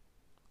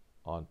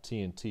on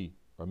TNT,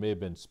 or it may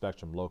have been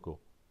Spectrum Local.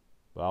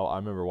 But I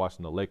remember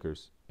watching the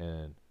Lakers,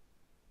 and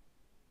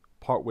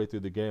partway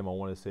through the game, I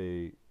want to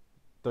say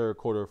third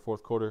quarter,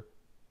 fourth quarter,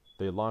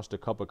 they launched a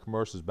couple of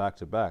commercials back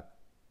to back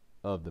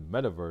of the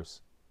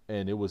metaverse,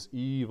 and it was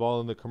Eve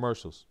all in the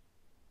commercials.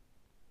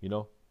 You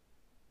know,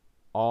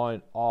 awe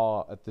and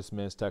awe at this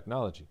man's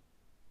technology.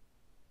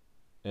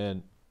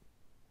 And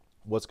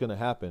what's going to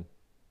happen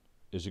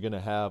is you're going to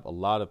have a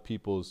lot of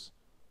people's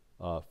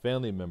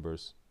family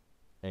members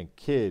and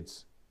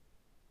kids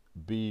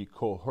be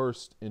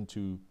coerced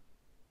into,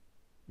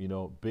 you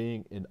know,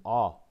 being in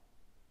awe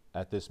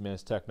at this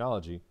man's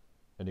technology.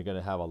 And you're going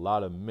to have a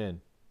lot of men,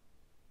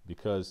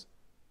 because,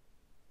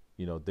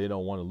 you know, they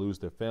don't want to lose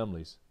their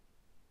families,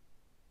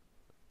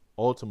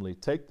 ultimately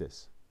take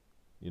this.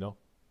 You know,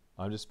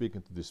 I'm just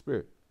speaking through the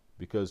spirit,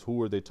 because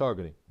who are they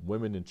targeting?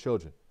 Women and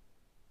children,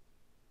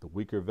 the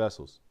weaker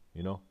vessels,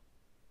 you know,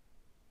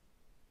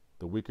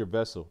 the weaker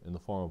vessel in the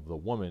form of the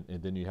woman.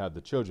 And then you have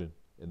the children,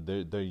 and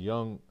they're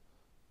young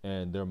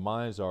and their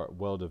minds are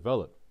well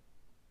developed.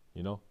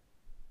 You know,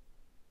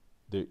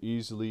 they're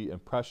easily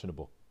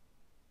impressionable.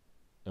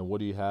 And what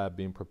do you have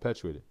being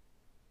perpetuated?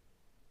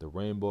 The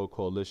Rainbow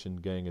Coalition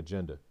gang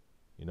agenda.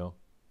 You know,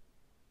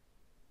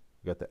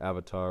 you got the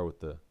avatar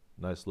with the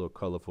nice little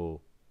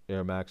colorful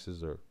Air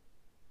Maxes or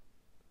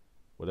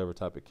whatever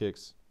type of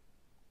kicks.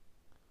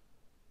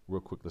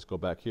 Real quick, let's go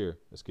back here.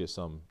 Let's get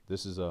some.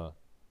 This is an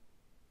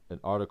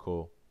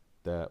article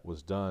that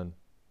was done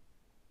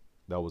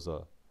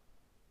that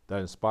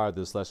inspired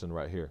this lesson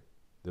right here.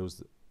 It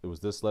was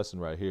this lesson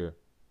right here.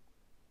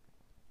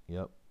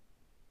 Yep.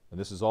 And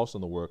this is also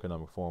on the World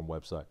Economic Forum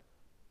website.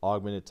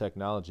 Augmented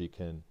technology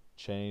can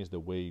change the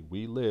way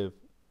we live,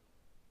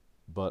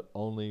 but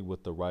only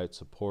with the right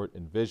support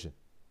and vision.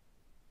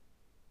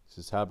 This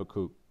is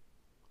Habakkuk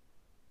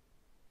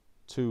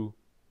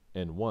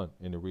 2:1,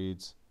 and it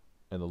reads,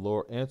 "And the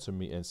Lord answered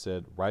me and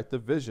said, write the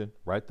vision,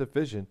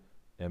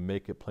 and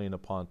make it plain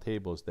upon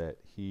tables, that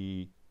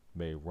he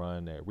may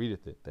run that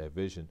readeth it." That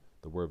vision,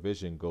 the word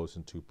vision, goes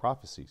into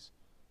prophecies.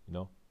 You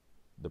know,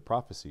 the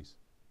prophecies.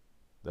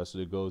 That's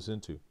what it goes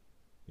into,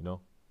 you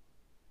know.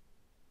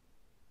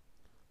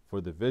 "For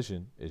the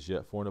vision is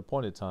yet for an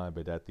appointed time,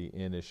 but at the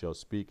end it shall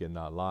speak and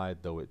not lie.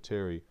 Though it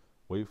tarry,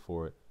 wait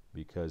for it,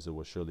 because it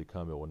will surely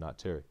come, it will not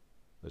tarry."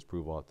 Let's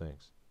prove all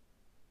things.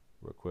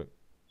 Real quick.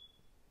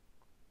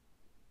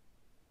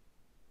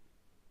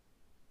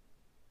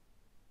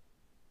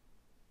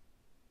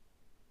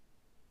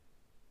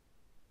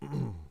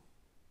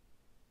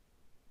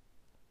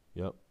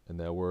 Yep, and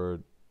that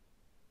word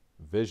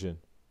vision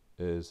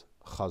is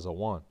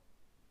chazawan.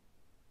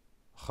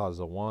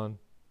 Chazawan,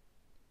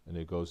 and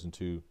it goes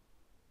into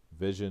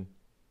vision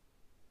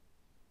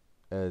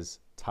as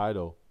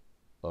title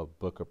of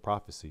book of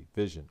prophecy,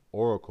 vision,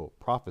 oracle,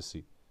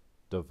 prophecy,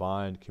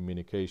 divine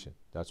communication.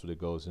 That's what it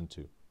goes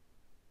into.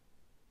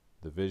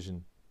 The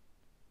vision,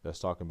 that's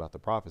talking about the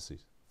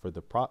prophecies. For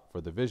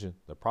the vision,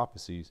 the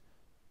prophecies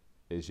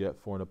is yet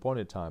for an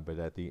appointed time, but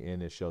at the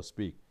end it shall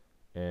speak.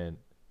 And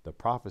the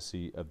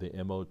prophecy of the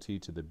MOT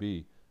to the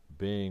B,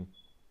 being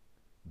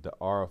the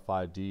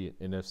RFID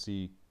and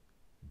NFC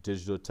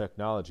digital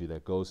technology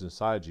that goes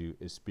inside you,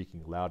 is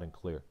speaking loud and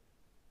clear.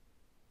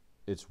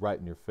 It's right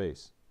in your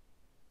face.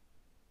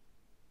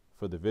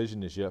 "For the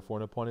vision is yet for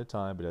an appointed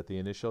time, but at the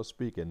end it shall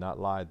speak and not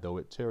lie. Though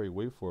it tarry,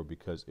 wait for it,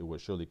 because it will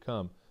surely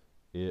come,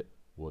 it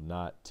will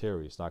not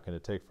tarry." It's not going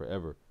to take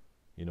forever,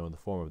 you know, in the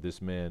form of this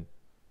man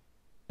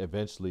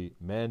eventually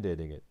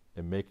mandating it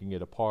and making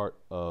it a part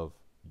of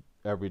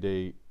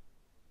everyday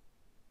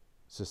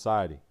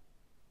society.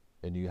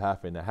 And you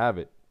happen to have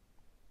it,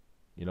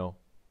 you know,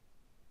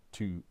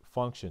 to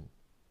function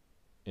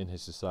in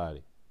his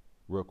society.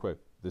 Real quick,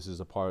 this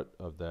is a part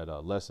of that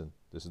lesson.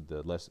 This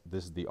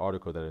is the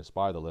article that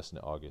inspired the lesson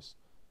in August.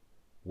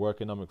 World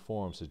Economic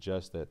Forum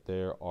suggests that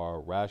there are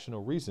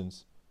rational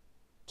reasons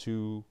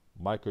to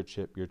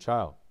microchip your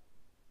child.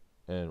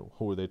 And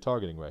who are they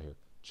targeting right here?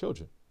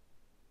 Children.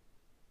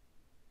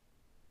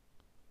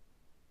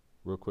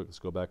 Real quick, let's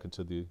go back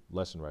into the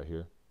lesson right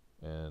here.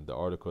 And the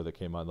article that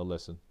came out in the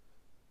lesson,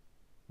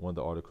 one of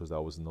the articles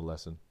that was in the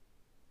lesson.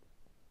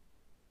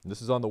 And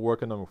this is on the World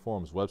Economic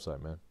Forum's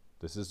website, man.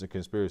 This isn't a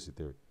conspiracy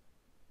theory,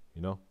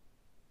 you know.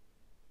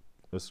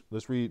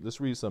 Let's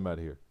read some out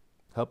of here.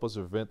 help us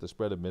prevent the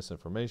spread of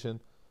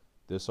misinformation.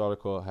 This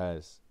article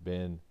has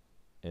been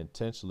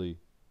intentionally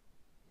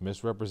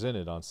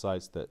misrepresented on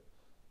sites that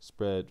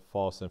spread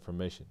false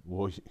information.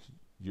 Well,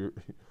 you're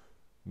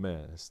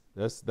man,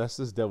 that's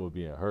this devil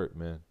being hurt,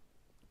 man.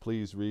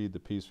 Please read the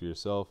piece for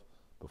yourself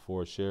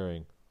before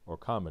sharing or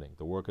commenting.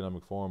 The World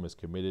Economic Forum is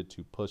committed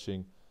to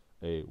pushing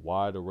a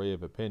wide array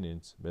of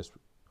opinions.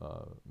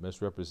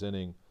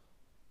 Misrepresenting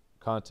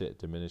content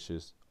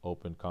diminishes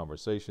open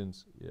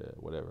conversations. Yeah,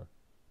 whatever,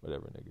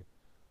 nigga.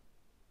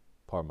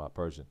 Pardon my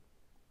Persian.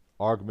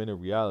 Augmented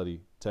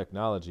reality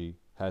technology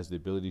has the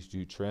ability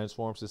to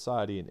transform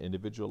society and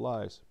individual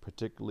lives,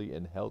 particularly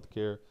in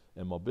healthcare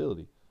and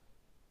mobility.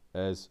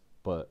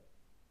 But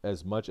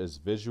as much as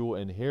visual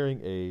and hearing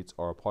aids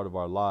are a part of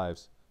our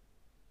lives,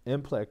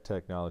 implant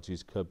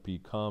technologies could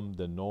become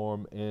the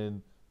norm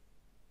in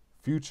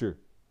future.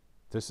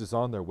 This is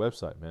on their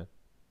website, man.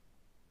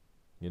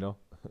 You know,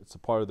 it's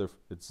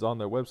on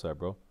their website,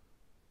 bro.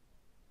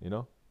 You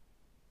know,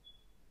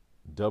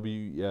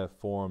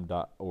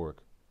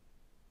 wefforum.org.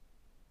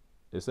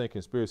 This ain't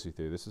conspiracy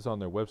theory. This is on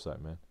their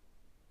website, man.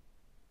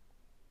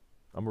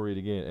 I'm going to read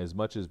again. As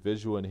much as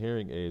visual and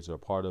hearing aids are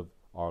part of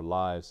our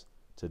lives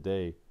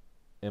today,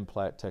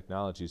 implant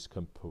technologies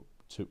could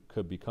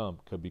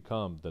become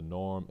the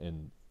norm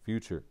in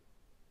future.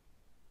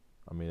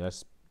 I mean,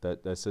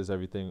 that says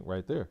everything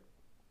right there.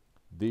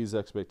 These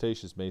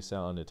expectations may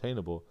sound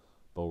unattainable,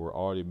 but we're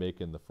already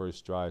making the first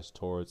strides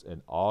towards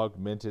an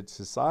augmented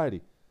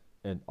society.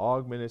 An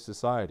augmented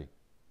society.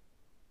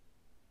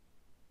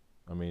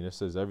 I mean, it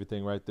says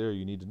everything right there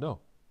you need to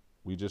know.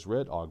 We just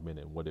read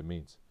augmented, what it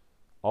means.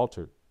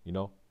 Altered, you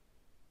know.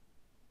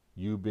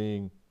 You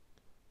being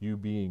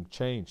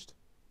changed,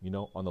 you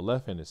know, on the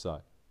left-handed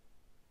side.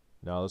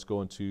 Now let's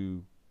go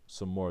into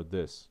some more of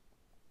this.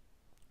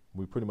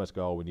 We pretty much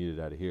got all we needed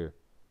out of here,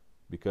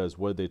 because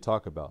what did they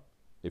talk about?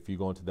 If you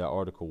go into that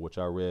article, which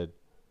I read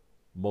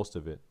most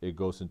of it, it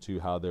goes into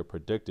how they're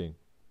predicting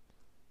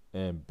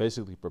and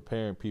basically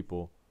preparing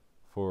people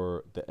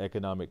for the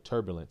economic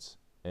turbulence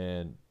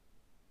and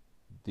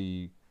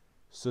the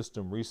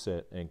system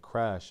reset and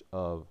crash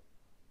of,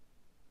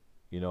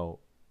 you know,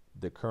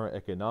 the current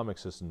economic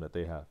system that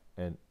they have,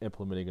 and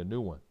implementing a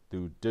new one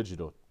through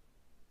digital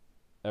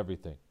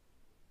everything.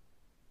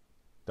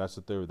 That's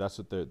what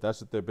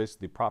they're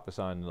basically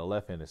prophesying on the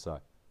left-handed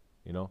side,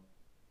 you know.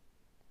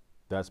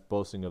 That's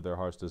boasting of their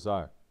heart's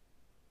desire.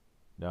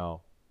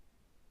 Now,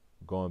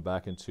 going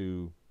back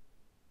into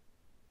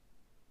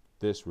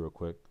this real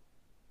quick,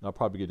 I'll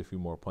probably get a few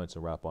more points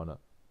and wrap on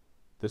up.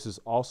 This is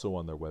also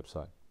on their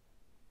website.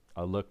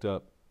 I looked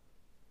up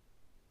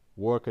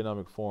World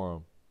Economic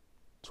Forum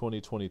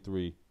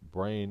 2023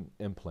 brain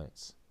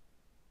implants.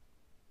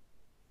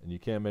 And you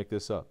can't make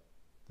this up.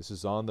 This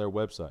is on their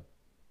website.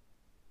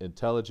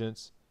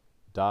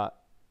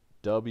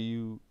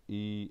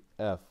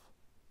 Intelligence.wef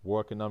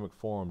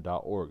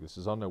worldeconomicforum.org. This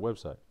is on their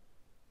website.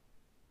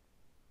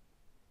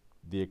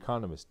 The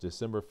Economist,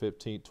 December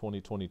 15,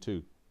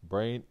 2022.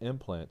 Brain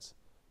implants,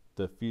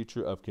 the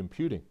future of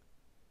computing.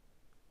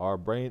 Are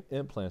brain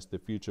implants the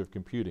future of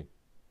computing?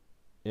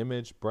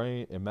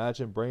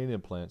 Imagine brain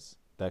implants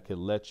that could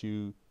let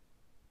you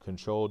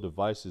control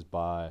devices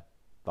by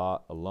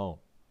thought alone,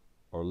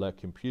 or let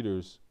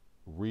computers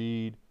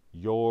read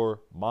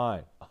your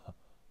mind,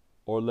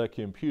 or let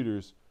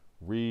computers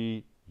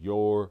read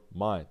your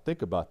mind.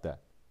 Think about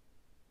that.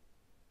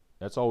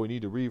 That's all we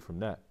need to read from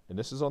that. And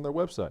this is on their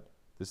website.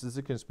 This is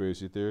a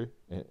conspiracy theory.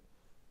 And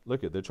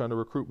look at, they're trying to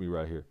recruit me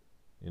right here,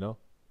 you know?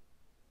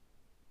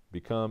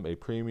 Become a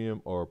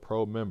premium or a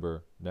pro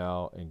member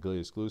now and get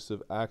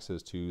exclusive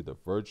access to the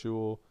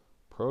virtual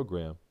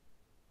program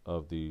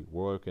of the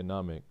World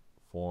Economic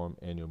Forum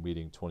Annual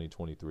Meeting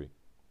 2023.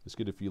 Let's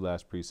get a few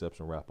last precepts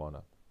and wrap on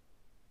up.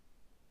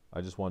 I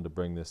just wanted to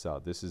bring this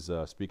out. This is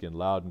speaking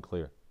loud and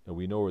clear, and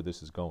we know where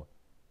this is going.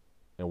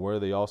 And where are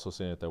they also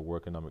saying at that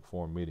World Economic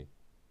Forum meeting?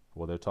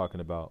 Well, they're talking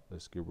about,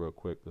 let's get real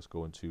quick, let's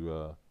go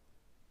into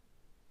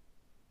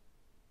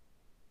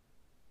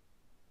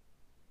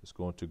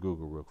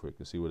Google real quick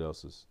and see what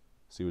else is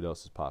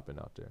popping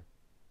out there.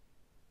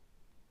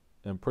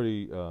 And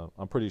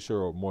I'm pretty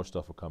sure more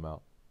stuff will come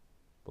out.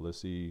 But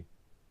let's see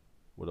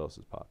what else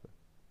is popping.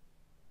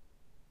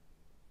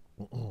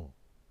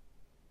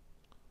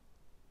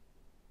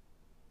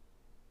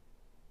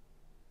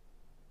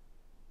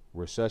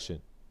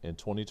 Recession in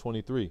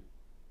 2023.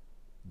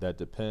 That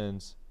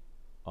depends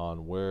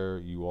on where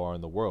you are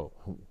in the world.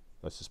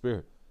 That's the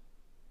spirit.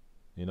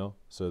 You know?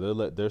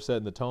 So they're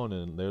setting the tone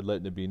and they're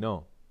letting it be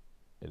known.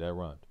 Hey, that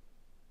rhymed.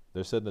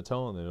 They're setting the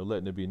tone and they're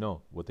letting it be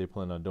known what they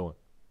plan on doing.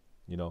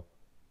 You know?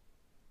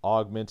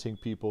 Augmenting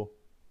people,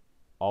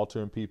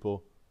 altering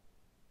people,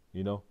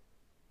 you know,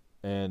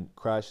 and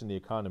crashing the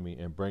economy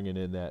and bringing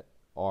in that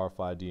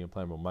RFID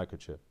implantable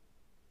microchip,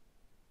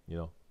 you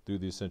know, through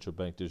the central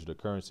bank digital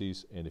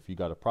currencies. And if you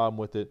got a problem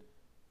with it,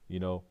 you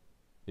know,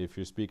 if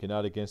you're speaking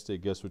out against it,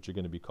 guess what you're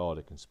going to be called?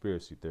 A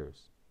conspiracy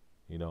theorist,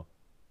 you know,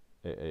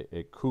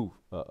 a coup,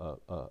 a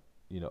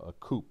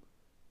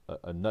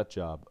nut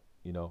job,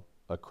 you know,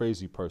 a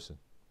crazy person,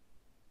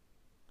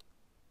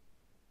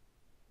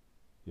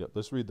 Yep,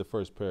 let's read the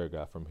first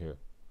paragraph from here.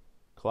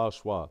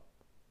 Klaus Schwab,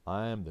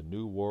 I am the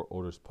New World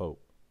Order's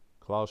Pope.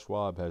 Klaus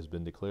Schwab has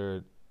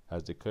declared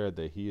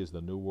that he is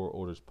the New World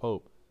Order's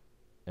Pope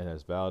and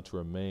has vowed to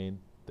remain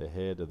the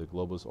head of the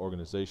globalist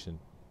organization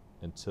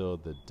until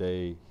the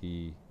day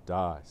he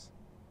dies.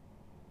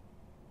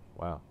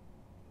 Wow.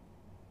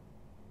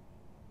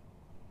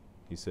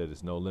 He said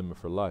it's no limit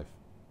for life.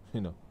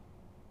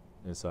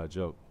 Inside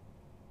joke.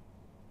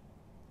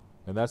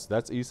 And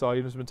that's Esau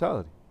Edom's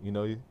mentality.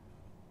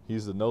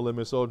 He's the no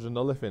limit soldier,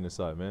 no limit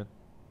inside, man.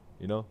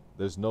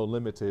 There's no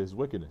limit to his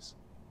wickedness.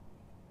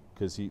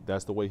 Because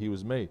that's the way he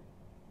was made.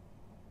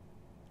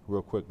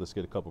 Real quick, let's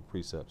get a couple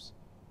precepts.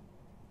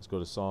 Let's go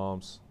to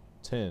Psalms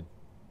 10.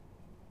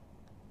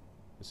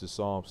 This is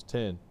Psalms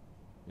 10.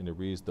 And it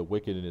reads, the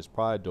wicked in his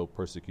pride do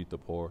persecute the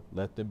poor.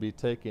 Let them be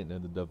taken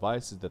in the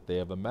devices that they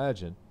have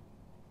imagined.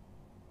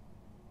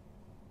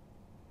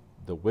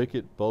 The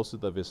wicked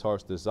boasteth of his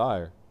heart's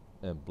desire,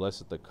 and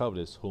blesseth the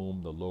covetous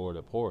whom the Lord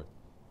abhorreth.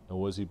 And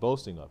what is he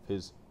boasting of?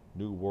 His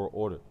new world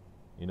order.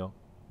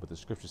 But the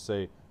scriptures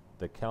say,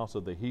 the counsel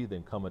of the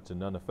heathen cometh to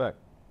none effect.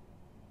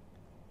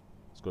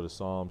 Let's go to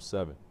Psalm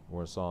 7.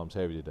 We're in Psalms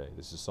heavy today.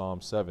 This is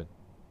Psalm 7.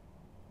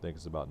 I think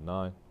it's about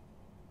 9.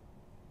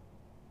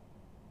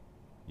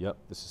 Yep,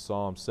 this is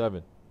Psalm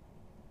 7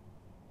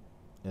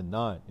 and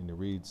 9. And it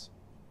reads,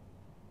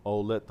 O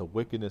let the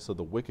wickedness of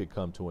the wicked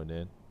come to an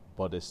end,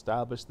 but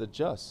establish the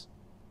just.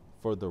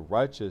 For the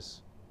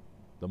righteous,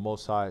 the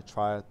Most High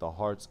trieth the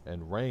hearts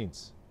and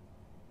reins.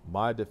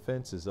 My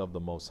defense is of the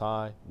Most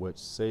High, which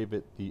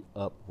saveth the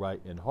upright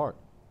in heart.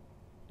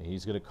 And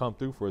he's going to come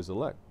through for his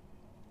elect,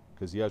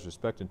 because he has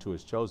respect unto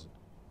his chosen.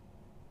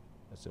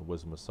 That's in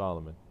Wisdom of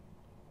Solomon.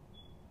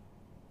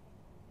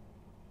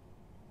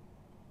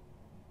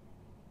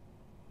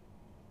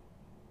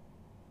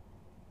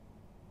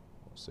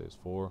 It says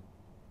 4.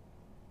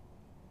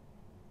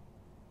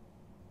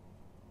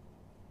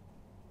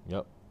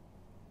 Yep.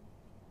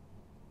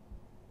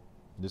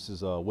 This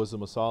is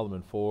Wisdom of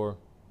Solomon 4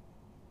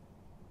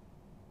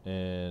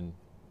 and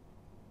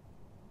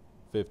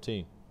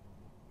 15.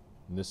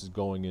 And this is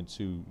going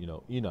into,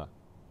 Enoch.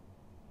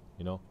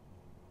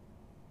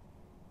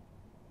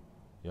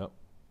 Yep.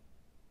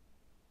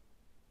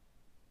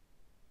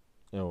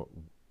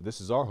 This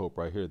is our hope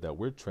right here that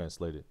we're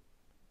translated.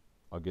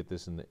 I'll get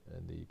this in the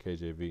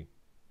KJV,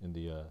 in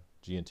the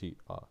GNT.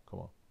 Come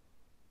on.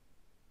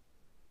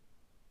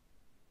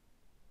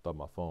 Thought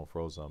my phone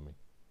froze on me.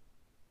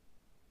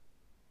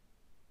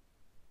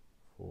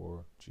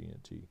 For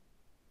GNT.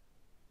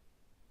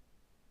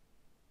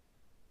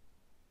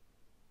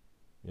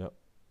 Yep.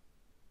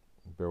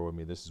 Bear with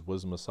me. This is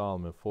Wisdom of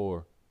Solomon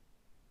 4.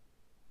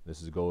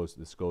 This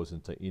goes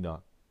into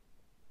Enoch.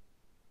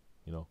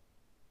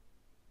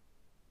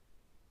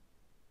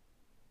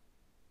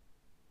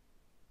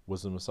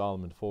 Wisdom of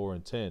Solomon 4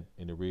 and 10,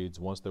 and it reads,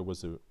 once there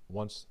was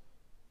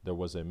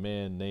a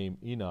man named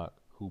Enoch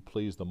who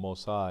pleased the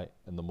Most High,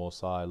 and the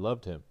Most High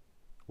loved him.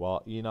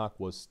 While Enoch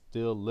was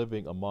still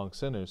living among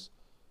sinners,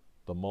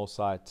 the Most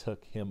High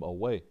took him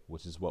away,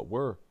 which is what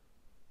we're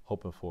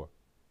hoping for,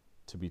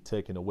 to be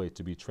taken away,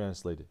 to be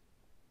translated,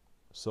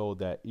 so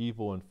that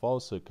evil and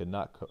falsehood could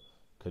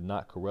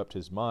not corrupt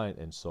his mind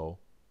and soul.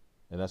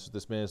 And that's what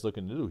this man is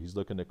looking to do. He's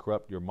looking to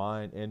corrupt your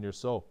mind and your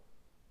soul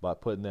by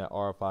putting that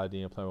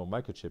RFID implantable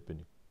microchip in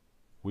you.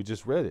 We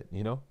just read it,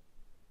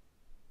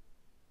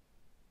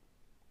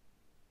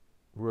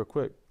 Real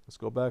quick, let's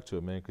go back to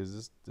it, man,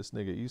 because this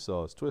nigga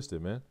Esau is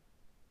twisted, man.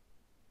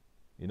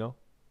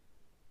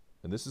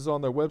 And this is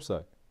on their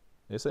website.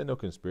 This ain't no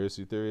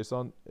conspiracy theory.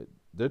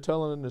 They're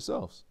telling it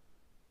themselves.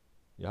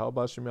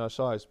 Yahweh Shem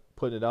Yahshai is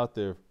putting it out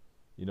there,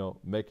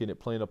 making it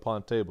plain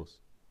upon tables.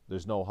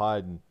 There's no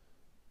hiding,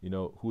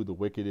 who the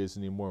wicked is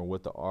anymore and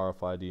what the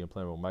RFID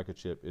implantable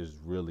microchip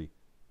is really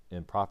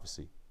in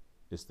prophecy.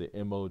 It's the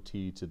MOT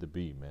to the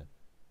B, man.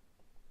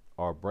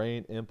 Our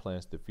brain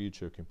implants the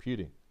future of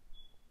computing.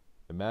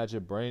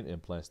 Imagine brain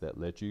implants that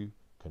let you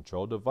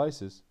control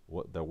devices.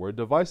 What the word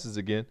devices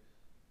again?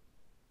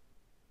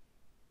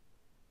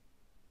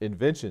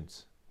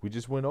 Inventions. We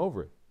just went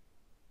over it.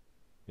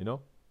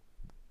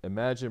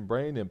 Imagine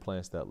brain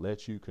implants that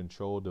let you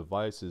control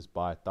devices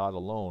by thought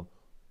alone,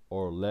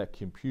 or let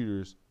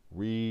computers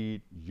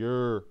read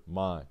your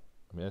mind.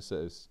 That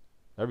says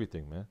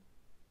everything, man.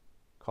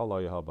 Call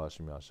all Yahweh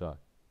Shem Yahshai.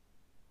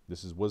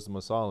 This is Wisdom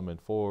of Solomon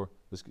 4.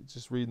 Let's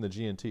just reading the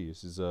GNT.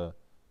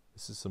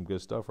 This is some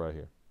good stuff right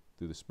here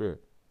through the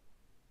Spirit.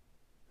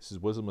 This is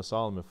Wisdom of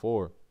Solomon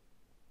 4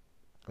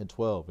 and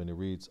 12, and it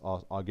reads,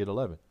 I'll get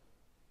 11.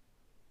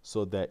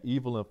 So that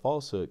evil and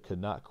falsehood could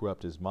not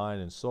corrupt his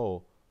mind and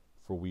soul,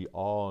 for we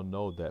all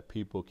know that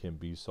people can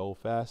be so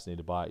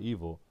fascinated by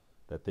evil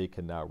that they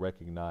cannot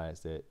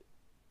recognize that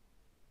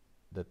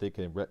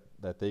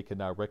they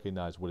cannot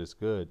recognize what is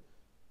good,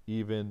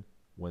 even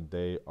when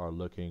they are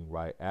looking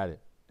right at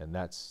it. And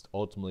that's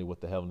ultimately what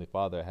the Heavenly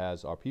Father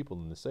has our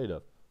people in the state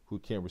of, who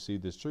can't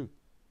receive this truth.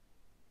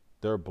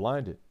 They're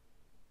blinded.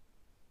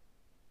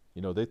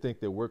 They think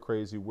that we're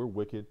crazy, we're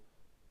wicked,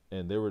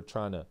 and they were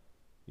trying to,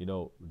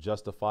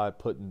 justify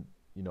putting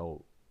you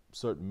know,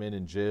 certain men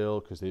in jail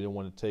because they didn't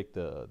want to take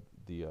the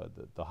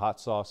hot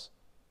sauce.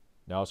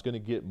 Now it's going to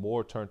get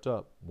more turned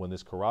up when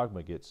this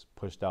charagma gets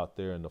pushed out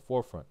there in the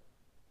forefront,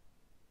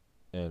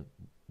 and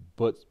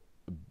but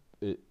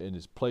and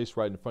it's placed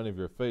right in front of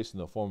your face in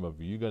the form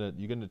of you're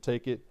gonna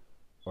take it,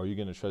 or you're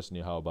gonna trust in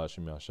Yahweh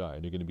Shem Yahshai,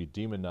 and you're gonna be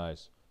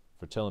demonized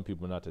for telling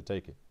people not to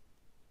take it,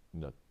 you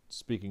know,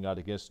 speaking out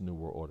against the New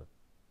World Order.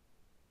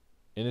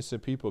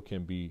 Innocent people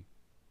can be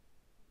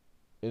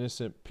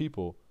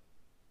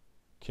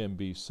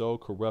so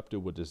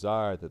corrupted with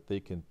desire that they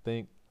can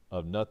think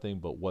of nothing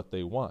but what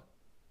they want,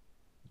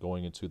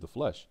 going into the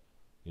flesh,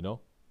 you know.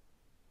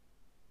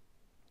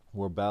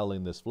 We're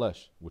battling this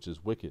flesh, which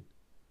is wicked.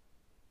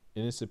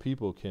 Innocent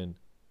people can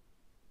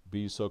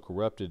be so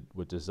corrupted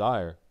with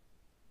desire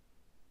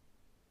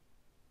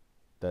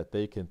that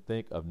they can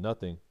think of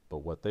nothing but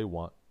what they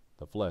want,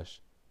 the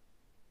flesh.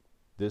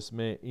 This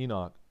man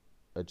Enoch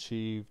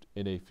achieved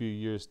in a few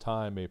years'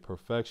 time a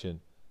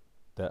perfection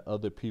that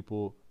other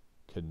people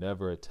could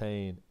never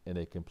attain in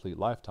a complete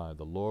lifetime.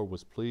 The Lord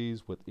was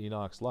pleased with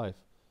Enoch's life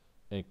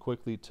and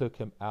quickly took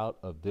him out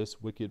of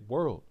this wicked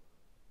world.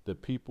 The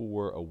people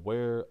were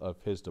aware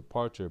of his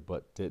departure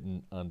but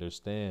didn't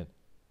understand.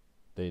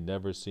 They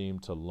never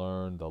seemed to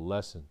learn the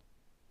lesson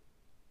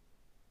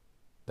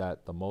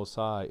that the Most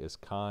High is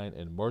kind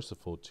and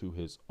merciful to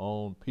his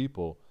own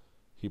people.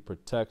 He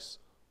protects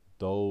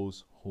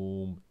those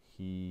whom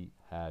he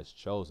has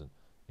chosen.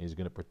 And he's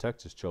going to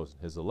protect his chosen,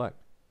 his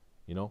elect.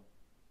 You know,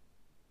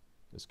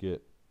 let's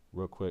get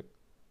real quick.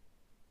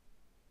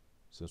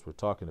 Since we're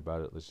talking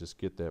about it, let's just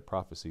get that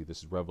prophecy. This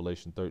is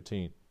Revelation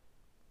 13.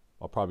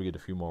 I'll probably get a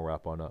few more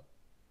wrap on up.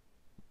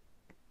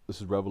 This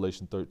is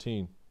Revelation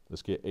 13.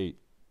 Let's get 8.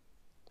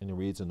 And it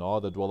reads, and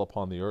all that dwell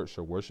upon the earth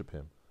shall worship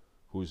him,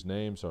 whose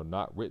names are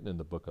not written in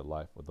the book of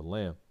life of the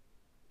Lamb,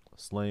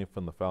 slain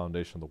from the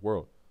foundation of the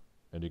world.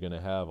 And you're going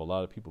to have a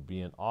lot of people be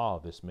in awe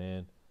of this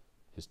man,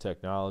 his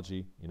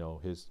technology, you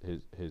know, his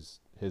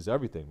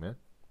everything, man,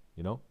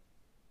 you know.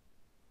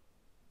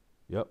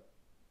 Yep.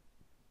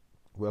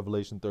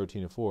 Revelation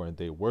 13:4, and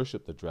they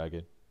worship the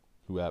dragon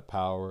who had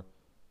power,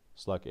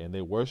 and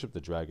they worship the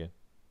dragon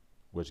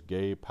which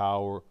gave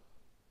power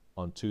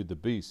unto the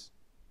beast.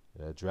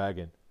 That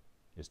dragon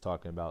is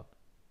talking about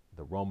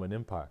the Roman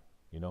Empire,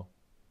 you know,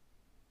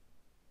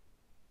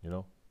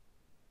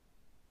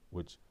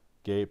 which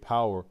gave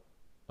power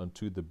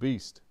unto the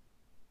beast.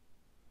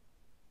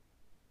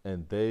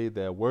 And they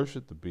that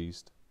worship the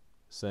beast,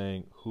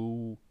 saying,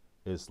 who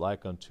is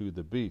like unto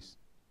the beast?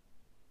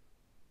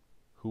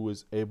 Who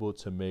is able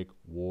to make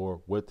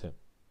war with him?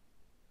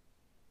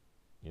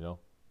 You know?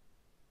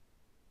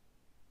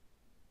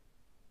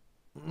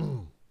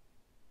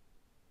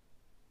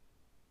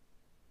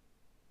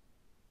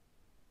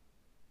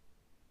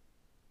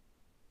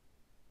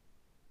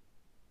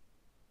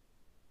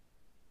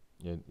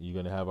 And you're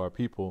going to have our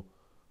people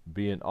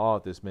be in awe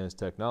at this man's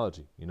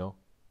technology, you know?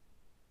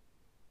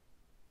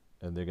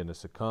 And they're going to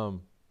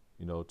succumb,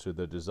 you know, to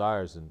their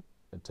desires and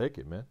take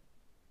it, man.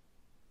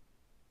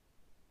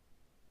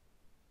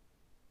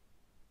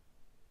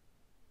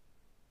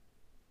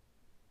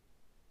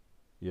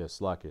 Yes,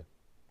 Slakia.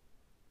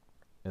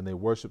 And they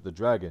worship the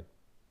dragon,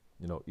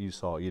 you know,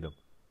 Esau, Edom,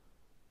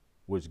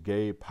 which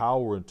gave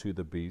power unto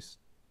the beast,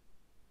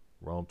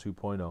 Rome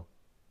 2.0,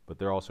 but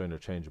they're also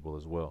interchangeable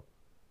as well.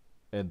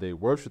 And they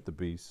worship the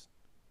beast,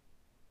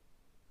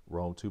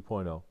 Rome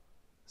 2.0,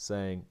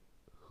 saying,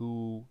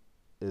 who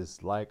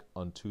is like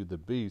unto the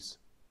beast,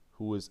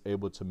 who is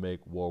able to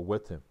make war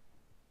with him?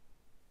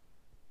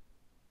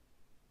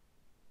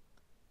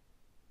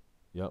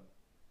 Yep.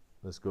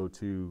 Let's go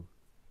to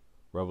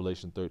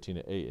Revelation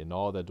 13:8. And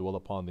all that dwell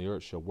upon the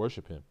earth shall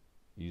worship him,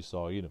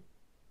 Esau, Edom,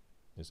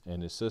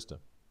 and his system,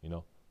 you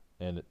know,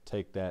 and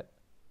take that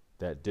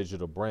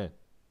digital brand,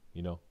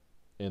 you know,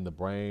 in the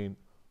brain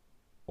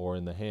or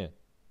in the hand.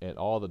 And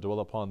all that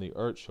dwell upon the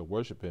earth shall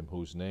worship him,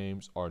 whose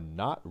names are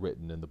not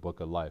written in the book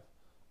of life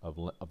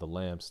of the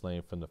Lamb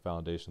slain from the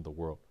foundation of the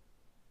world.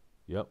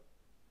 Yep.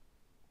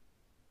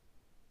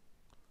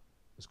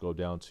 Let's go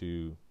down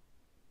to,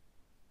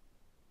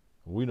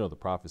 we know the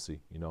prophecy,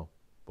 you know,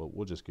 but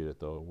we'll just get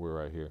it though.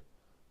 We're right here.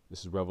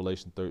 This is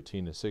Revelation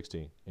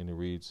 13:16, and it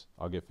reads,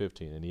 I'll get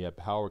 15. And he had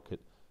power to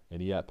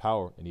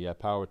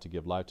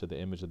give life to the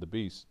image of the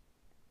beast,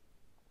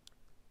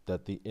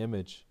 that the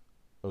image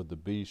of the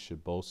beast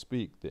should both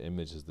speak. The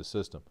image is the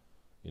system,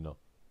 you know.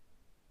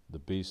 The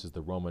beast is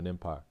the Roman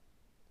Empire,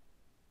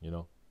 you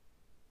know.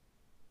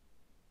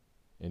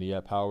 And he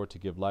had power to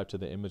give life to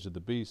the image of the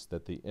beast,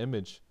 that the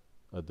image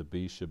of the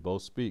beast should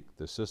both speak,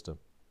 the system,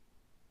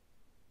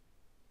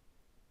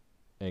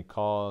 and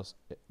cause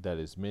that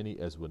as many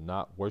as would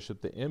not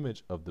worship the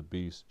image of the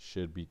beast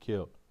should be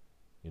killed.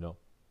 You know,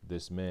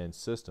 this man's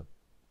system,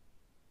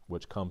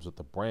 which comes with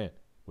the brand,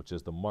 which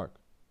is the mark,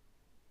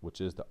 which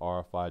is the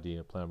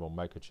RFID implantable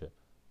microchip,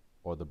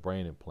 or the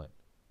brain implant.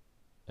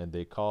 And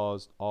they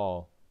caused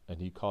all, and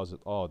he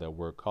causeth all, that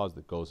word cause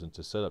that goes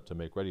into setup to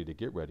make ready, to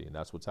get ready, and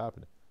that's what's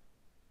happening.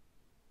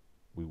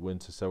 We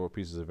went to several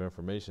pieces of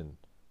information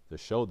to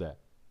show that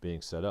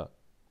being set up.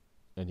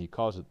 And he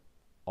causeth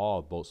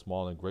all, both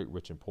small and great,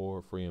 rich and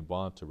poor, free and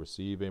bond, to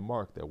receive a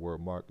mark. That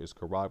word mark is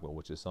charagma,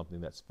 which is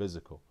something that's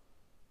physical,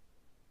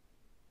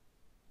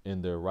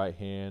 in their right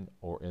hand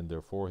or in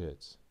their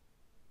foreheads.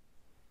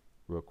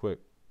 Real quick.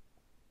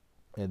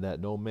 And that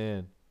no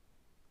man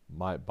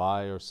might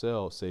buy or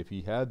sell, save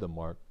he had the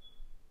mark,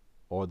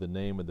 or the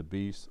name of the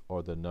beast,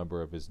 or the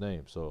number of his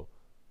name. So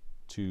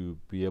to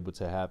be able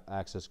to have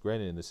access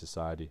granted in this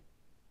society,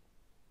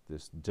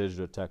 this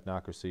digital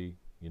technocracy,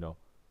 you're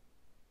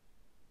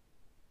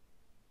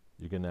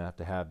going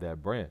to have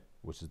that brand,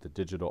 which is the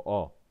digital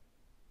all,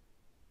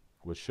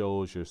 which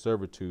shows your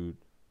servitude,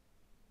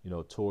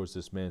 towards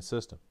this man's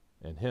system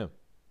and him.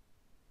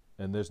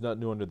 And there's nothing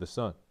new under the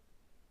sun.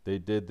 They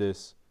did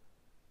this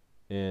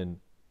in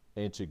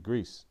ancient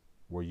Greece,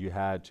 where you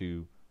had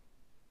to,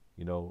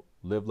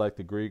 live like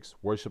the Greeks,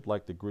 worship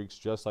like the Greeks,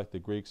 just like the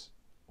Greeks,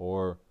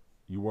 or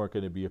you weren't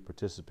going to be a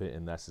participant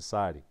in that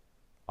society,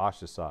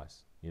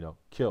 ostracized,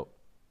 killed.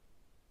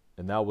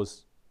 And that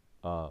was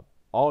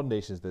all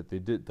nations that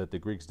the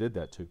Greeks did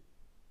that to.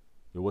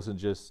 It wasn't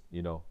just,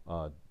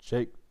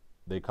 Jake,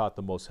 they caught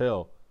the most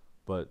hell,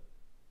 but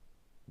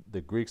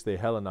the Greeks, they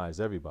Hellenized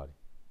everybody,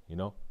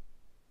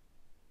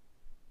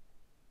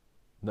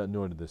 Nothing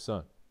new under the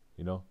sun,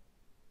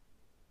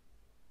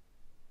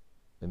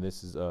 And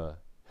this is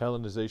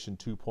Hellenization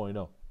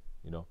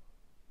 2.0,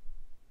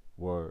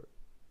 where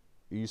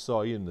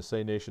Esau, Edom, the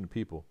same nation of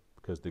people,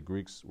 because the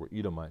Greeks were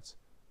Edomites,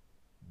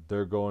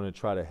 they're going to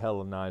try to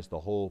Hellenize the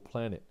whole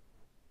planet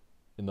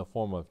in the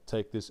form of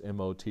take this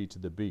MOT to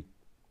the B.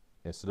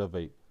 Instead of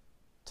a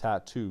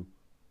tattoo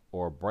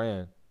or a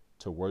brand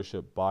to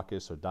worship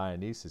Bacchus or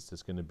Dionysus,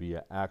 it's going to be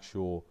an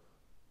actual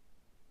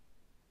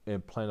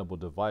implantable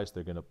device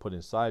they're going to put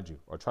inside you,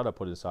 or try to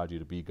put inside you,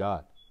 to be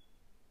God.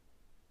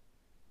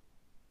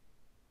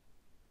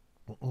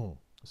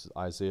 This is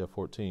Isaiah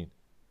 14.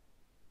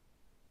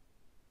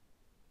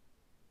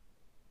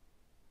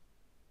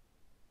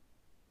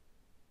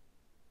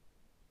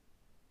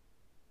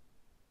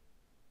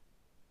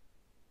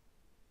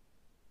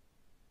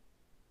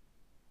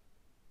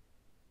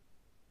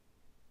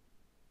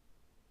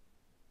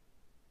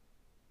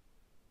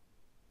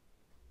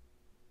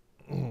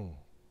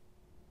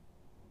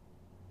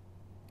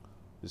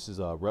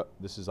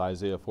 This is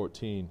Isaiah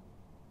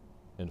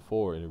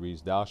 14:4, and it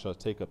reads, "Thou shalt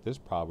take up this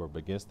proverb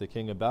against the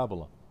king of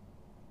Babylon."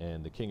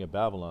 And the king of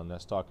Babylon,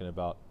 that's talking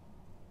about,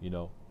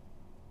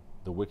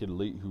 the wicked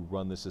elite who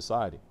run this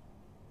society.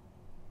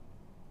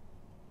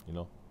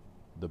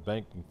 The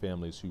banking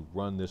families who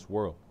run this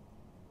world.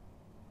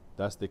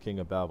 That's the king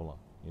of Babylon,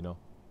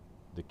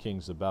 the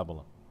kings of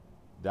Babylon.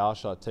 "Thou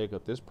shalt take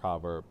up this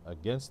proverb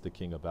against the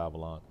king of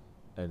Babylon,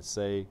 and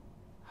say,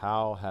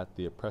 How hath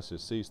the oppressor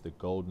ceased, the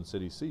golden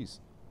city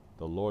ceased?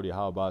 The Lord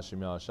Yahweh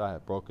Shem Yahushua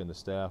hath broken the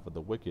staff of the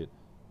wicked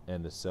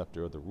and the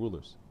scepter of the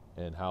rulers."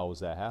 And how is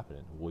that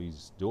happening? Well,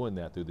 he's doing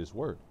that through this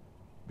word,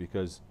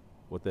 because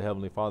what the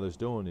Heavenly Father is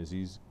doing is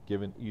he's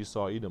giving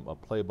Esau, Edom, a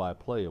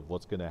play-by-play of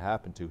what's going to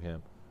happen to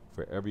him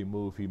for every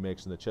move he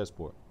makes in the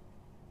chessboard,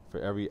 for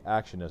every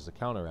action as a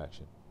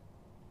counteraction,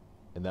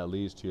 and that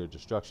leads to your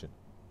destruction.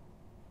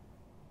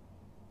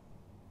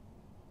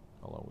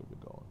 How long we've been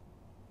going?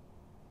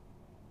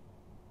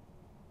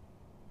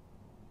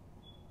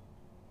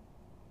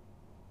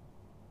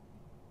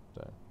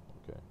 Dang.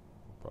 Okay,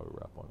 we'll probably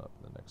wrap on up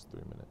in the next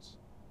 3 minutes.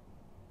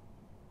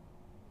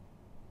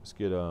 Let's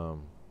get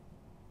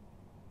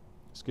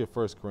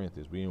 1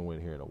 Corinthians. We ain't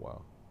went here in a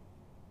while.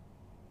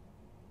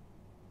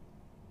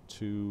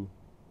 2,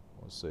 I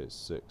want to say it's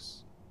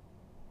 6.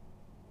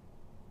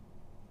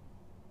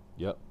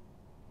 Yep.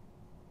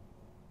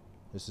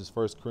 This is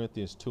 1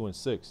 Corinthians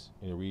 2:6,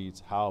 and it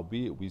reads,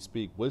 "Howbeit we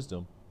speak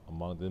wisdom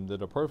among them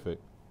that are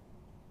perfect,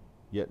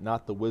 yet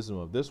not the wisdom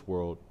of this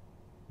world,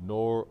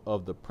 nor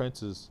of the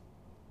princes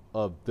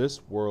of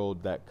this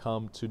world that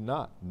come to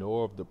naught,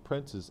 nor of the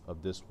princes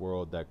of this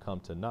world that come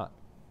to naught."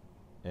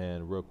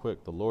 And real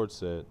quick, the Lord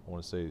said, I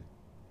want to say,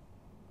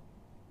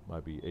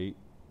 might be 8.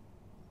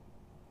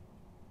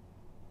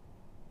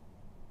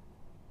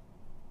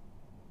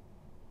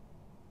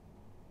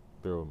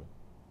 Bear with me.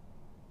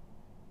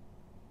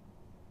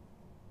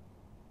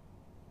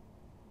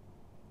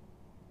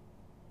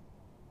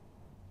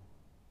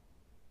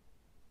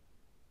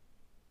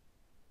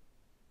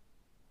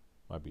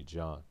 Might be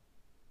John.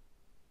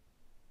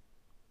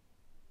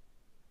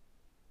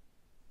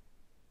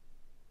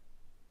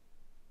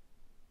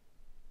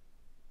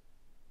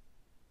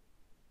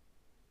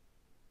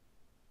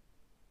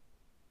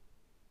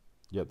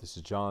 Yep, this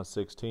is John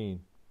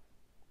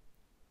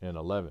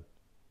 16:11.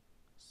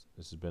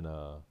 This has been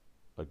a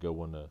good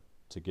one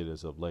to get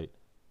as of late.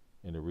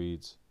 And it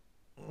reads,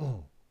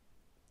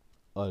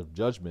 "Of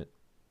judgment,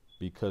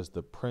 because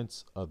the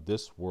prince of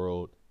this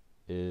world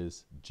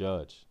is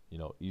judged."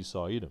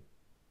 Esau, Edom.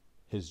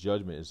 His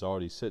judgment is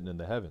already sitting in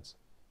the heavens.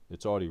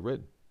 It's already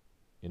written.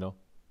 It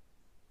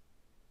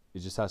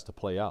just has to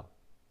play out.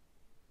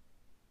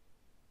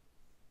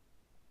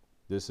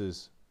 This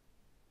is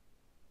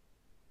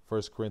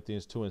 1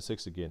 Corinthians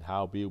 2:6 again.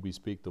 "Howbeit we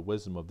speak the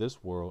wisdom of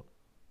this world,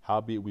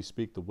 Howbeit we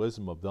speak the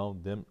wisdom of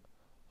them.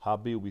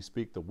 Howbeit we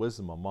speak the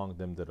wisdom among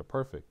them that are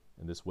perfect,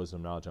 and this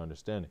wisdom, knowledge, and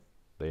understanding.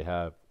 They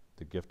have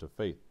the gift of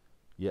faith.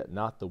 Yet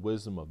not the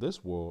wisdom of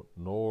this world,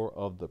 nor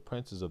of the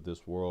princes of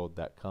this world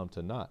that come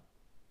to naught.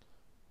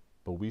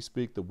 But we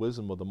speak the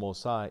wisdom of the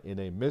Most High in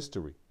a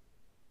mystery,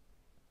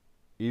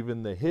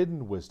 even the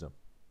hidden wisdom,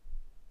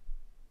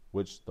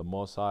 which the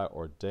Most High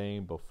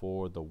ordained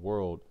before the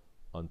world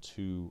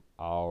unto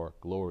our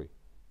glory.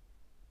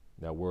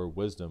 That word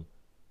wisdom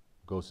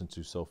goes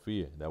into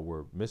Sophia. That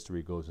word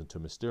mystery goes into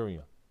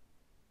Mysterium.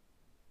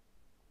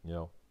 You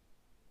know,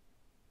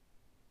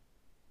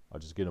 I'll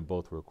just get them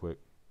both real quick.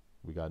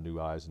 We got new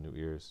eyes and new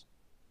ears.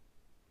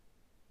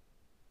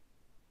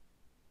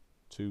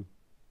 2.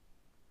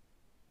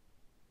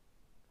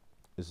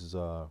 This is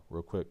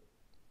real quick.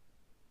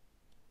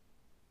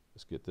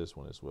 Let's get this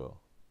one as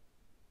well.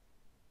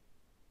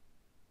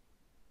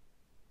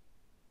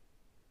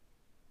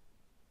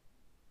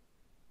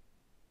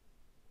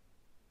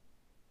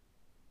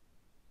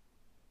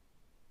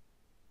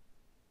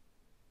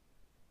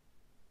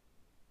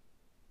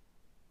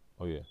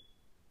 Oh yeah.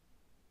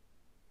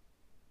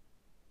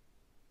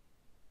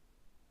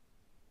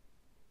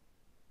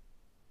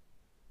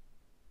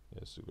 Yeah,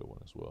 it's a good one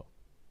as well.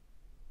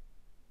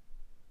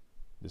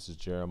 This is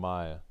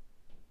Jeremiah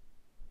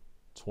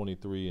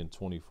 23 and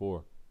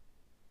 24.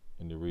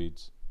 And it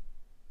reads,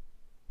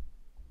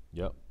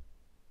 yep.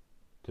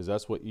 Because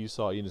that's what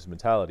Esau Edom's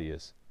mentality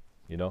is,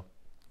 you know.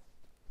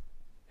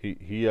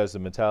 He has the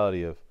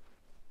mentality of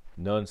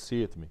none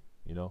seeth me,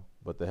 you know,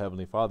 but the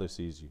Heavenly Father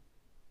sees you.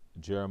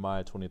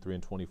 Jeremiah 23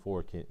 and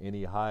 24, can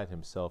any hide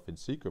himself in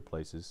secret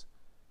places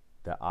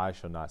that I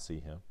shall not see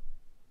him?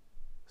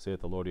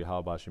 Saith the Lord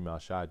Yahweh Shema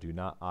Shai, do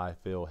not I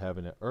fill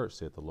heaven and earth,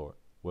 saith the Lord.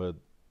 Well,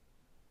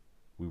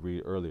 we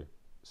read earlier,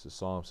 this is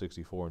Psalm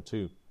 64 and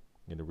 2,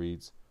 and it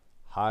reads,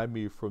 hide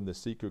me from the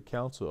secret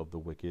counsel of the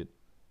wicked,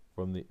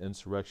 from the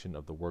insurrection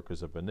of the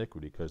workers of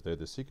iniquity, because they're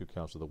the secret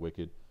counsel of the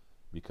wicked,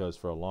 because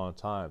for a long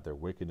time their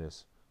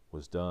wickedness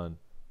was done,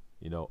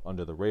 you know,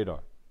 under the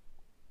radar.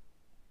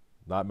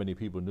 Not many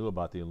people knew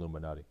about the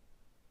Illuminati,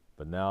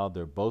 but now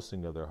they're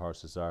boasting of their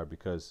heart's desire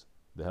because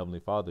the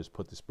Heavenly Father has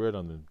put the Spirit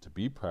on them to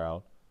be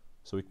proud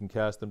so He can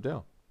cast them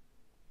down.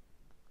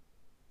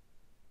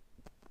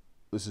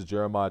 This is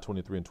Jeremiah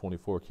 23 and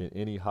 24. Can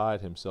any hide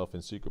himself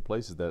in secret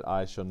places that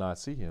I shall not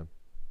see him?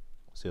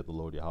 Saith the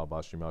Lord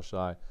Yahweh Shema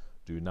Shai.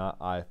 Do not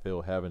I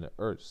fill heaven and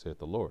earth, saith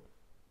the Lord.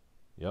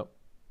 Yep.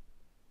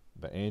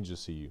 The angels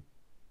see you.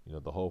 You know,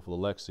 the hopeful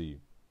elect see you.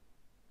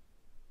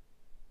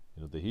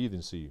 You know, the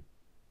heathen see you.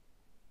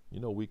 You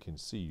know we can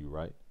see you,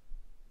 right?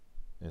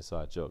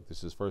 Inside joke.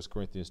 This is 1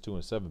 Corinthians 2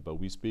 and 7. But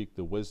we speak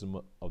the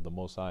wisdom of the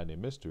Most High in a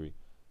mystery,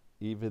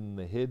 even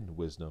the hidden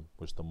wisdom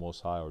which the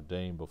Most High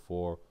ordained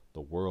before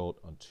the world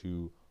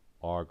unto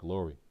our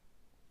glory,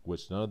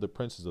 which none of the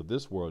princes of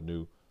this world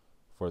knew,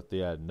 for if they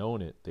had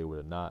known it, they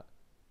would not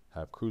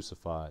have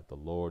crucified the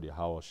Lord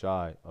Yahweh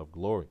Shai of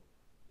glory.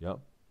 Yep.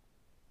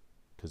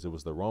 Because it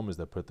was the Romans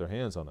that put their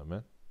hands on them,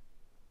 man.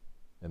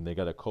 And they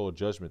got a cold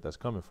judgment that's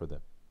coming for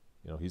them.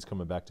 You know, He's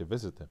coming back to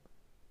visit them.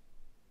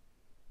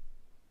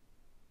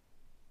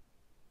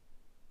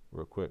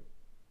 Real quick.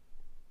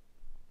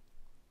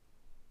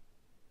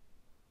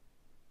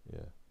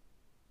 Yeah.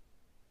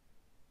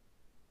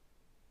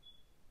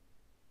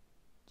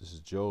 This is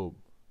Job.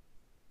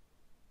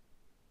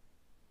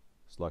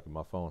 It's like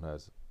my phone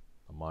has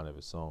a mind of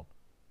its own.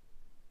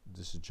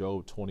 This is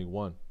Job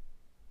 21.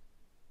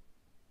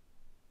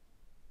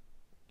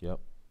 Yep.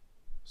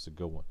 It's a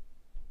good one.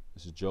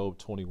 This is Job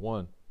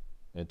 21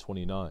 and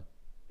 29.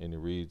 And it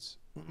reads,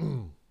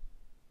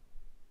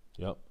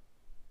 yep.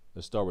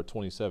 Let's start with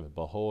 27.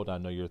 Behold, I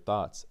know your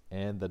thoughts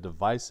and the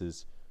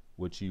devices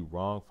which you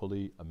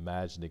wrongfully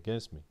imagine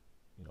against me.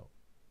 You know,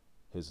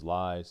 his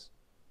lies,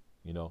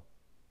 you know,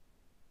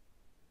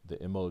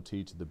 the MOT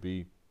to the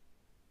B,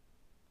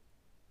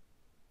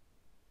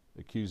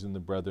 accusing the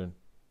brethren,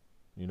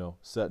 you know,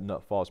 setting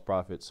up false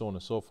prophets, so on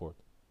and so forth.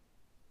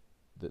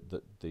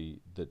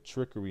 The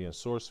trickery and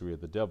sorcery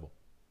of the devil.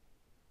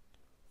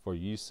 For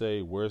ye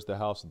say, where's the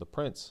house of the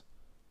prince?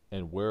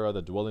 And where are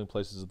the dwelling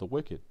places of the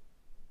wicked?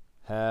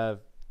 Have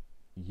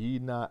ye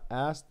not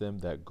asked them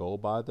that go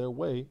by their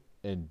way,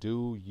 and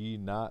do ye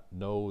not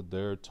know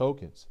their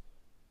tokens,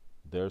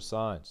 their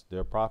signs,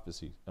 their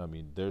prophecies?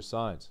 Their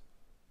signs,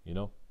 you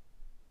know.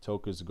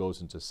 Tokens goes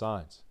into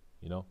signs,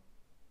 you know.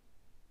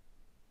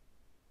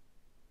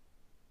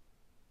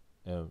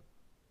 And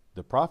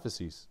the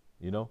prophecies,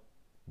 you know,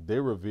 they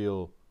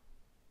reveal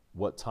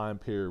what time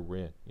period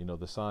we're in, you know,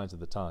 the signs of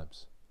the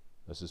times.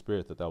 That's the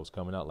spirit that was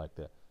coming out like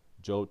that.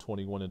 Job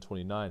 21 and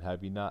 29,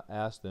 have ye not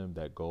asked them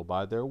that go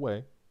by their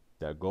way,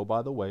 that go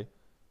by the way,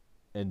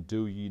 and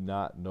do ye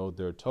not know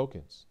their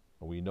tokens?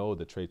 And we know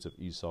the traits of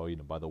Esau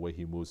Edom by the way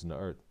he moves in the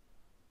earth.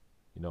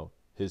 You know,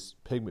 his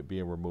pigment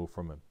being removed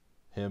from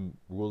him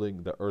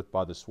ruling the earth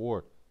by the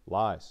sword,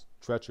 lies,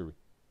 treachery,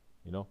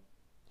 you know,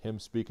 him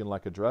speaking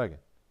like a dragon,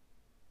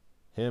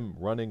 him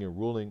running and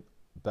ruling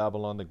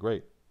Babylon the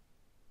Great.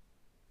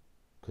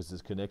 because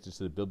it's connected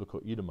to the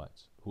biblical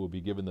Edomites who will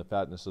be given the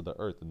fatness of the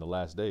earth in the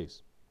last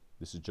days.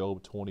 This is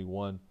Job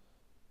 21:30,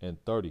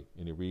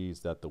 and it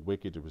reads that the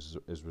wicked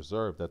is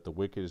reserved, that the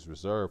wicked is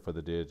reserved for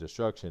the day of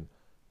destruction,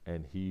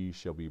 and he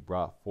shall be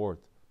brought forth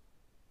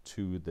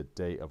to the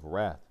day of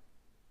wrath.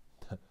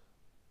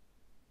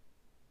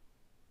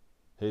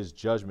 His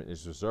judgment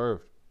is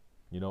reserved,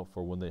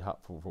 for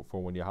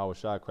when Yahweh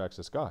Shai cracks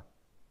the sky.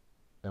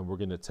 And we're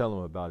going to tell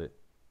him about it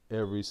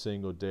every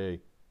single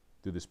day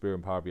through the spirit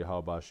and power of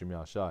Yahweh Ba'ashim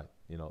Yahshai.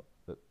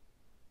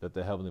 That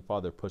the Heavenly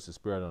Father puts the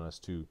spirit on us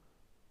to,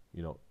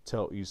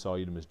 tell Esau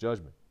Edom his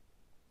judgment.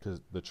 Because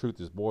the truth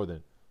is more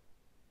than,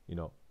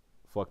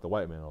 fuck the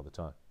white man all the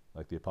time.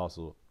 Like the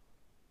apostles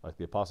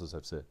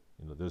have said.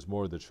 There's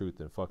more of the truth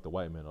than fuck the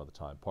white man all the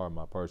time. Pardon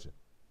my Persian.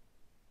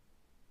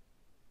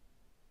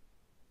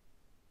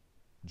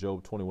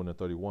 Job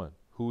 21:31.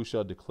 Who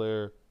shall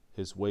declare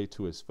his way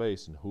to his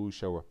face, and who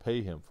shall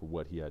repay him for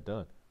what he had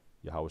done?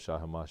 Yahweh Shai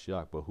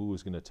HaMashiach. But who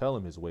is going to tell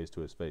him his ways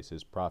to his face?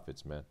 His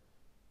prophets, man.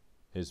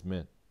 His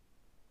men.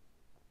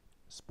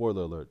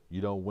 Spoiler alert, you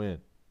don't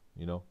win.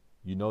 You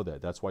know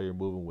that. That's why you're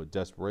moving with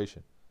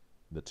desperation.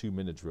 The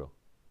 2-minute drill.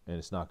 And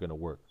it's not going to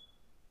work.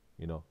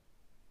 You're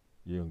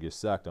going to get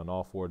sacked on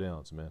all 4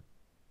 downs, man.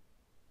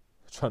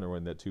 Trying to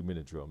run that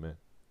 2-minute drill, man.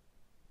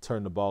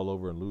 Turn the ball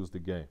over and lose the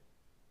game.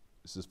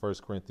 This is 1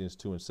 Corinthians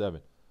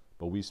 2:7.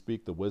 But we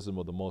speak the wisdom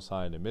of the Most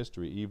High in the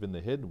mystery, even the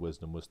hidden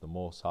wisdom which the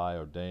Most High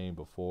ordained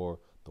before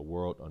the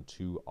world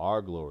unto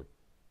our glory.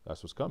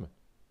 That's what's coming.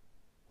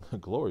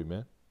 Glory,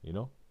 man.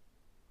 Yeah,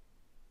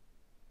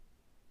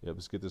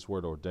 let's get this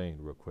word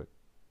ordained real quick.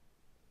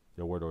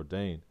 The word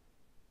ordained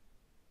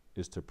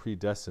is to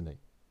predestinate,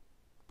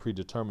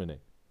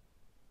 predeterminate,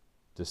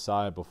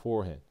 decide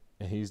beforehand.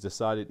 And he's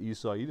decided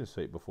Esau Edom's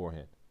fate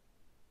beforehand.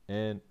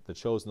 And the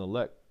chosen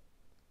elect,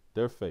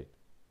 their fate.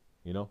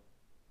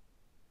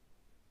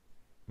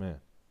 Man,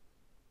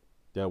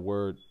 that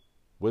word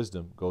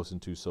wisdom goes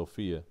into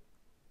Sophia,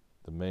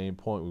 the main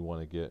point we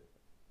want to get.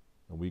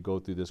 And we go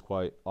through this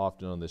quite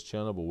often on this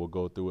channel, but we'll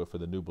go through it for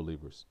the new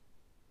believers.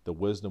 The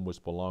wisdom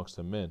which belongs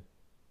to men.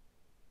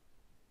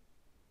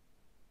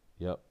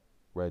 Yep,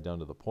 right down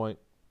to the point.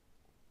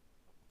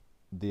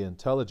 The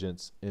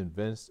intelligence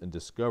evinced in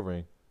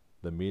discovering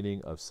the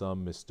meaning of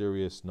some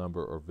mysterious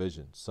number or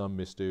vision. Some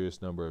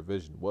mysterious number or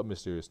vision. What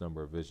mysterious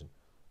number or vision?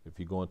 If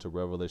you go into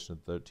Revelation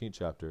 13th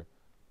chapter,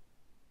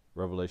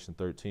 Revelation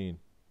 13,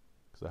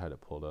 because I had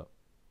it pulled up.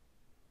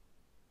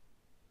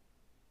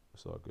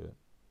 It's all good.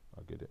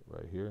 I'll get it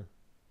right here.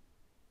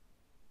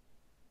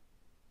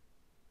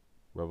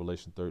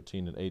 Revelation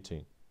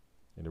 13:18.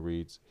 And it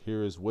reads,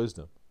 Here is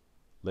wisdom.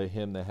 Let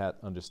him that hath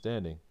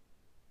understanding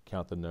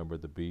count the number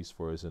of the beast,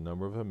 for it is the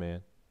number of a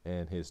man,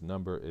 and his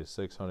number is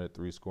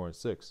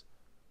 666.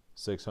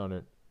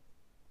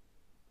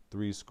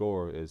 603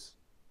 score is,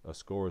 a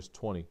score is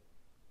 20.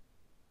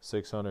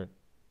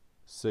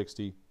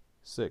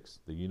 666,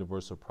 the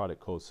universal product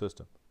code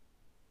system.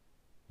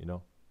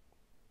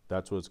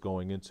 That's what it's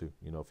going into.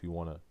 If you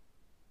want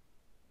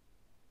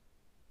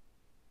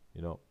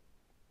to,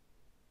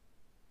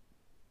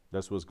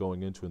 that's what's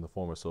going into in the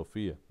form of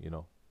Sophia.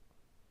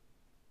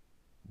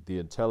 The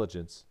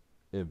intelligence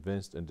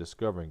evinced in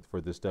discovering, for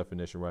this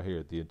definition right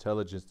here, the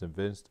intelligence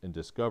evinced in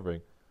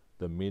discovering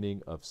the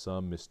meaning of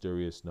some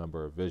mysterious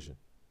number or vision.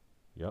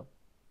 Yep.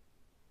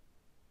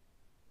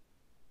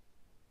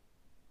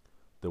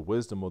 The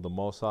wisdom of the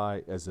Most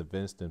High as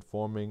evinced in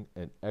forming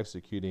and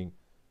executing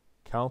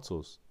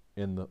counsels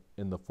in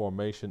the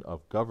formation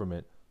of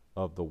government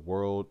of the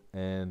world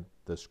and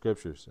the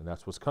scriptures. And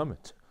that's what's coming.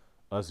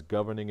 Us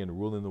governing and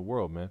ruling the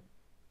world, man.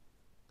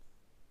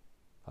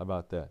 How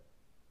about that?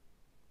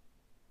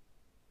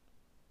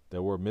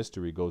 That word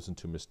mystery goes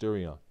into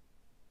mysterion.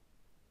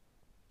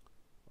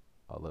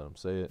 I'll let him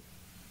say it.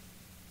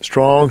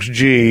 Strong's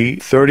G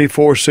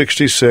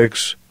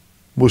 3466,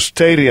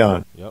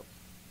 Musterion. Yep.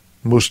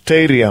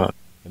 Musterion.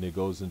 And it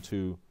goes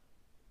into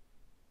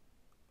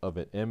of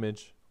an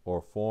image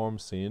or form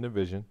seen in a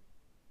vision,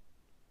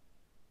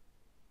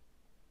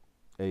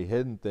 a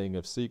hidden thing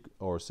of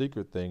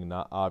secret thing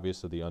not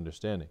obvious to the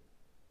understanding.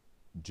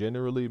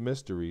 Generally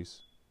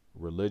mysteries,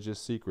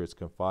 religious secrets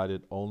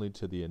confided only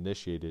to the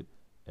initiated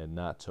and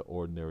not to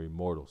ordinary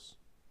mortals.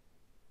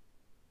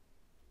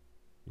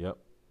 Yep.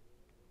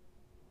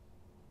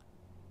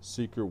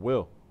 Secret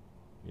will,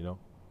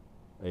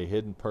 a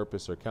hidden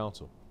purpose or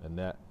counsel, and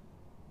that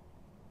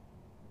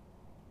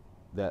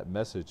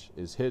message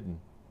is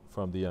hidden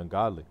from the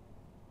ungodly,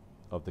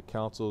 of the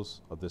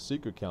counsels, of the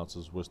secret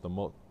counsels, which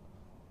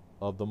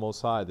of the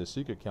Most High, the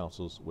secret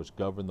counsels which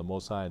govern the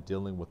Most High in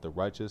dealing with the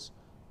righteous,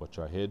 which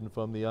are hidden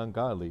from the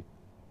ungodly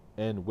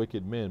and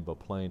wicked men, but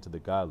plain to the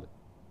godly.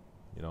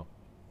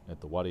 At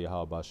the Wadi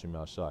Yahweh Bashim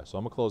Al-Shai. So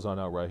I'm going to close on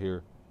out right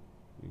here.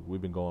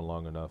 We've been going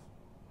long enough.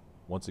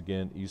 Once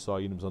again, Esau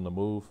Edom's on the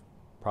move.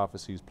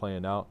 Prophecy's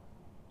playing out,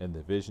 and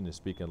the vision is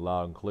speaking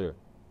loud and clear.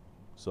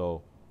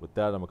 So with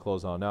that, I'm going to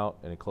close on out.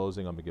 And in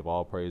closing, I'm going to give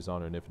all praise,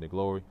 honor, and infinite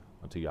glory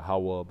unto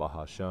Yahweh,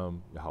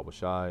 Bahashem, Yahweh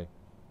Shai,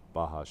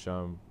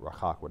 Bahashem,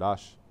 Rachak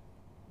Wadash.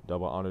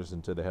 Double honors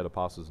unto the head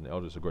apostles and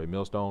elders of Great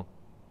Millstone.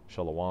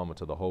 Shalom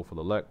unto the hopeful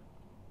elect.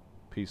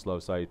 Peace,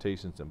 love,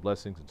 salutations, and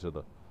blessings unto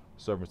the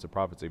servants and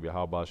prophets of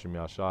Yahweh Shem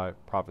Yahshai,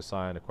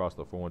 prophesying across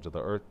the four winds of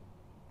the earth.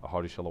 A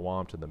hearty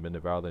shalom to the men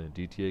of valor and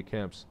DTA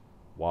camps.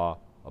 Wa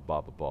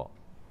Abba Baba.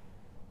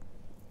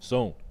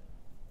 Soon.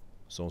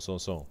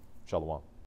 Shalom.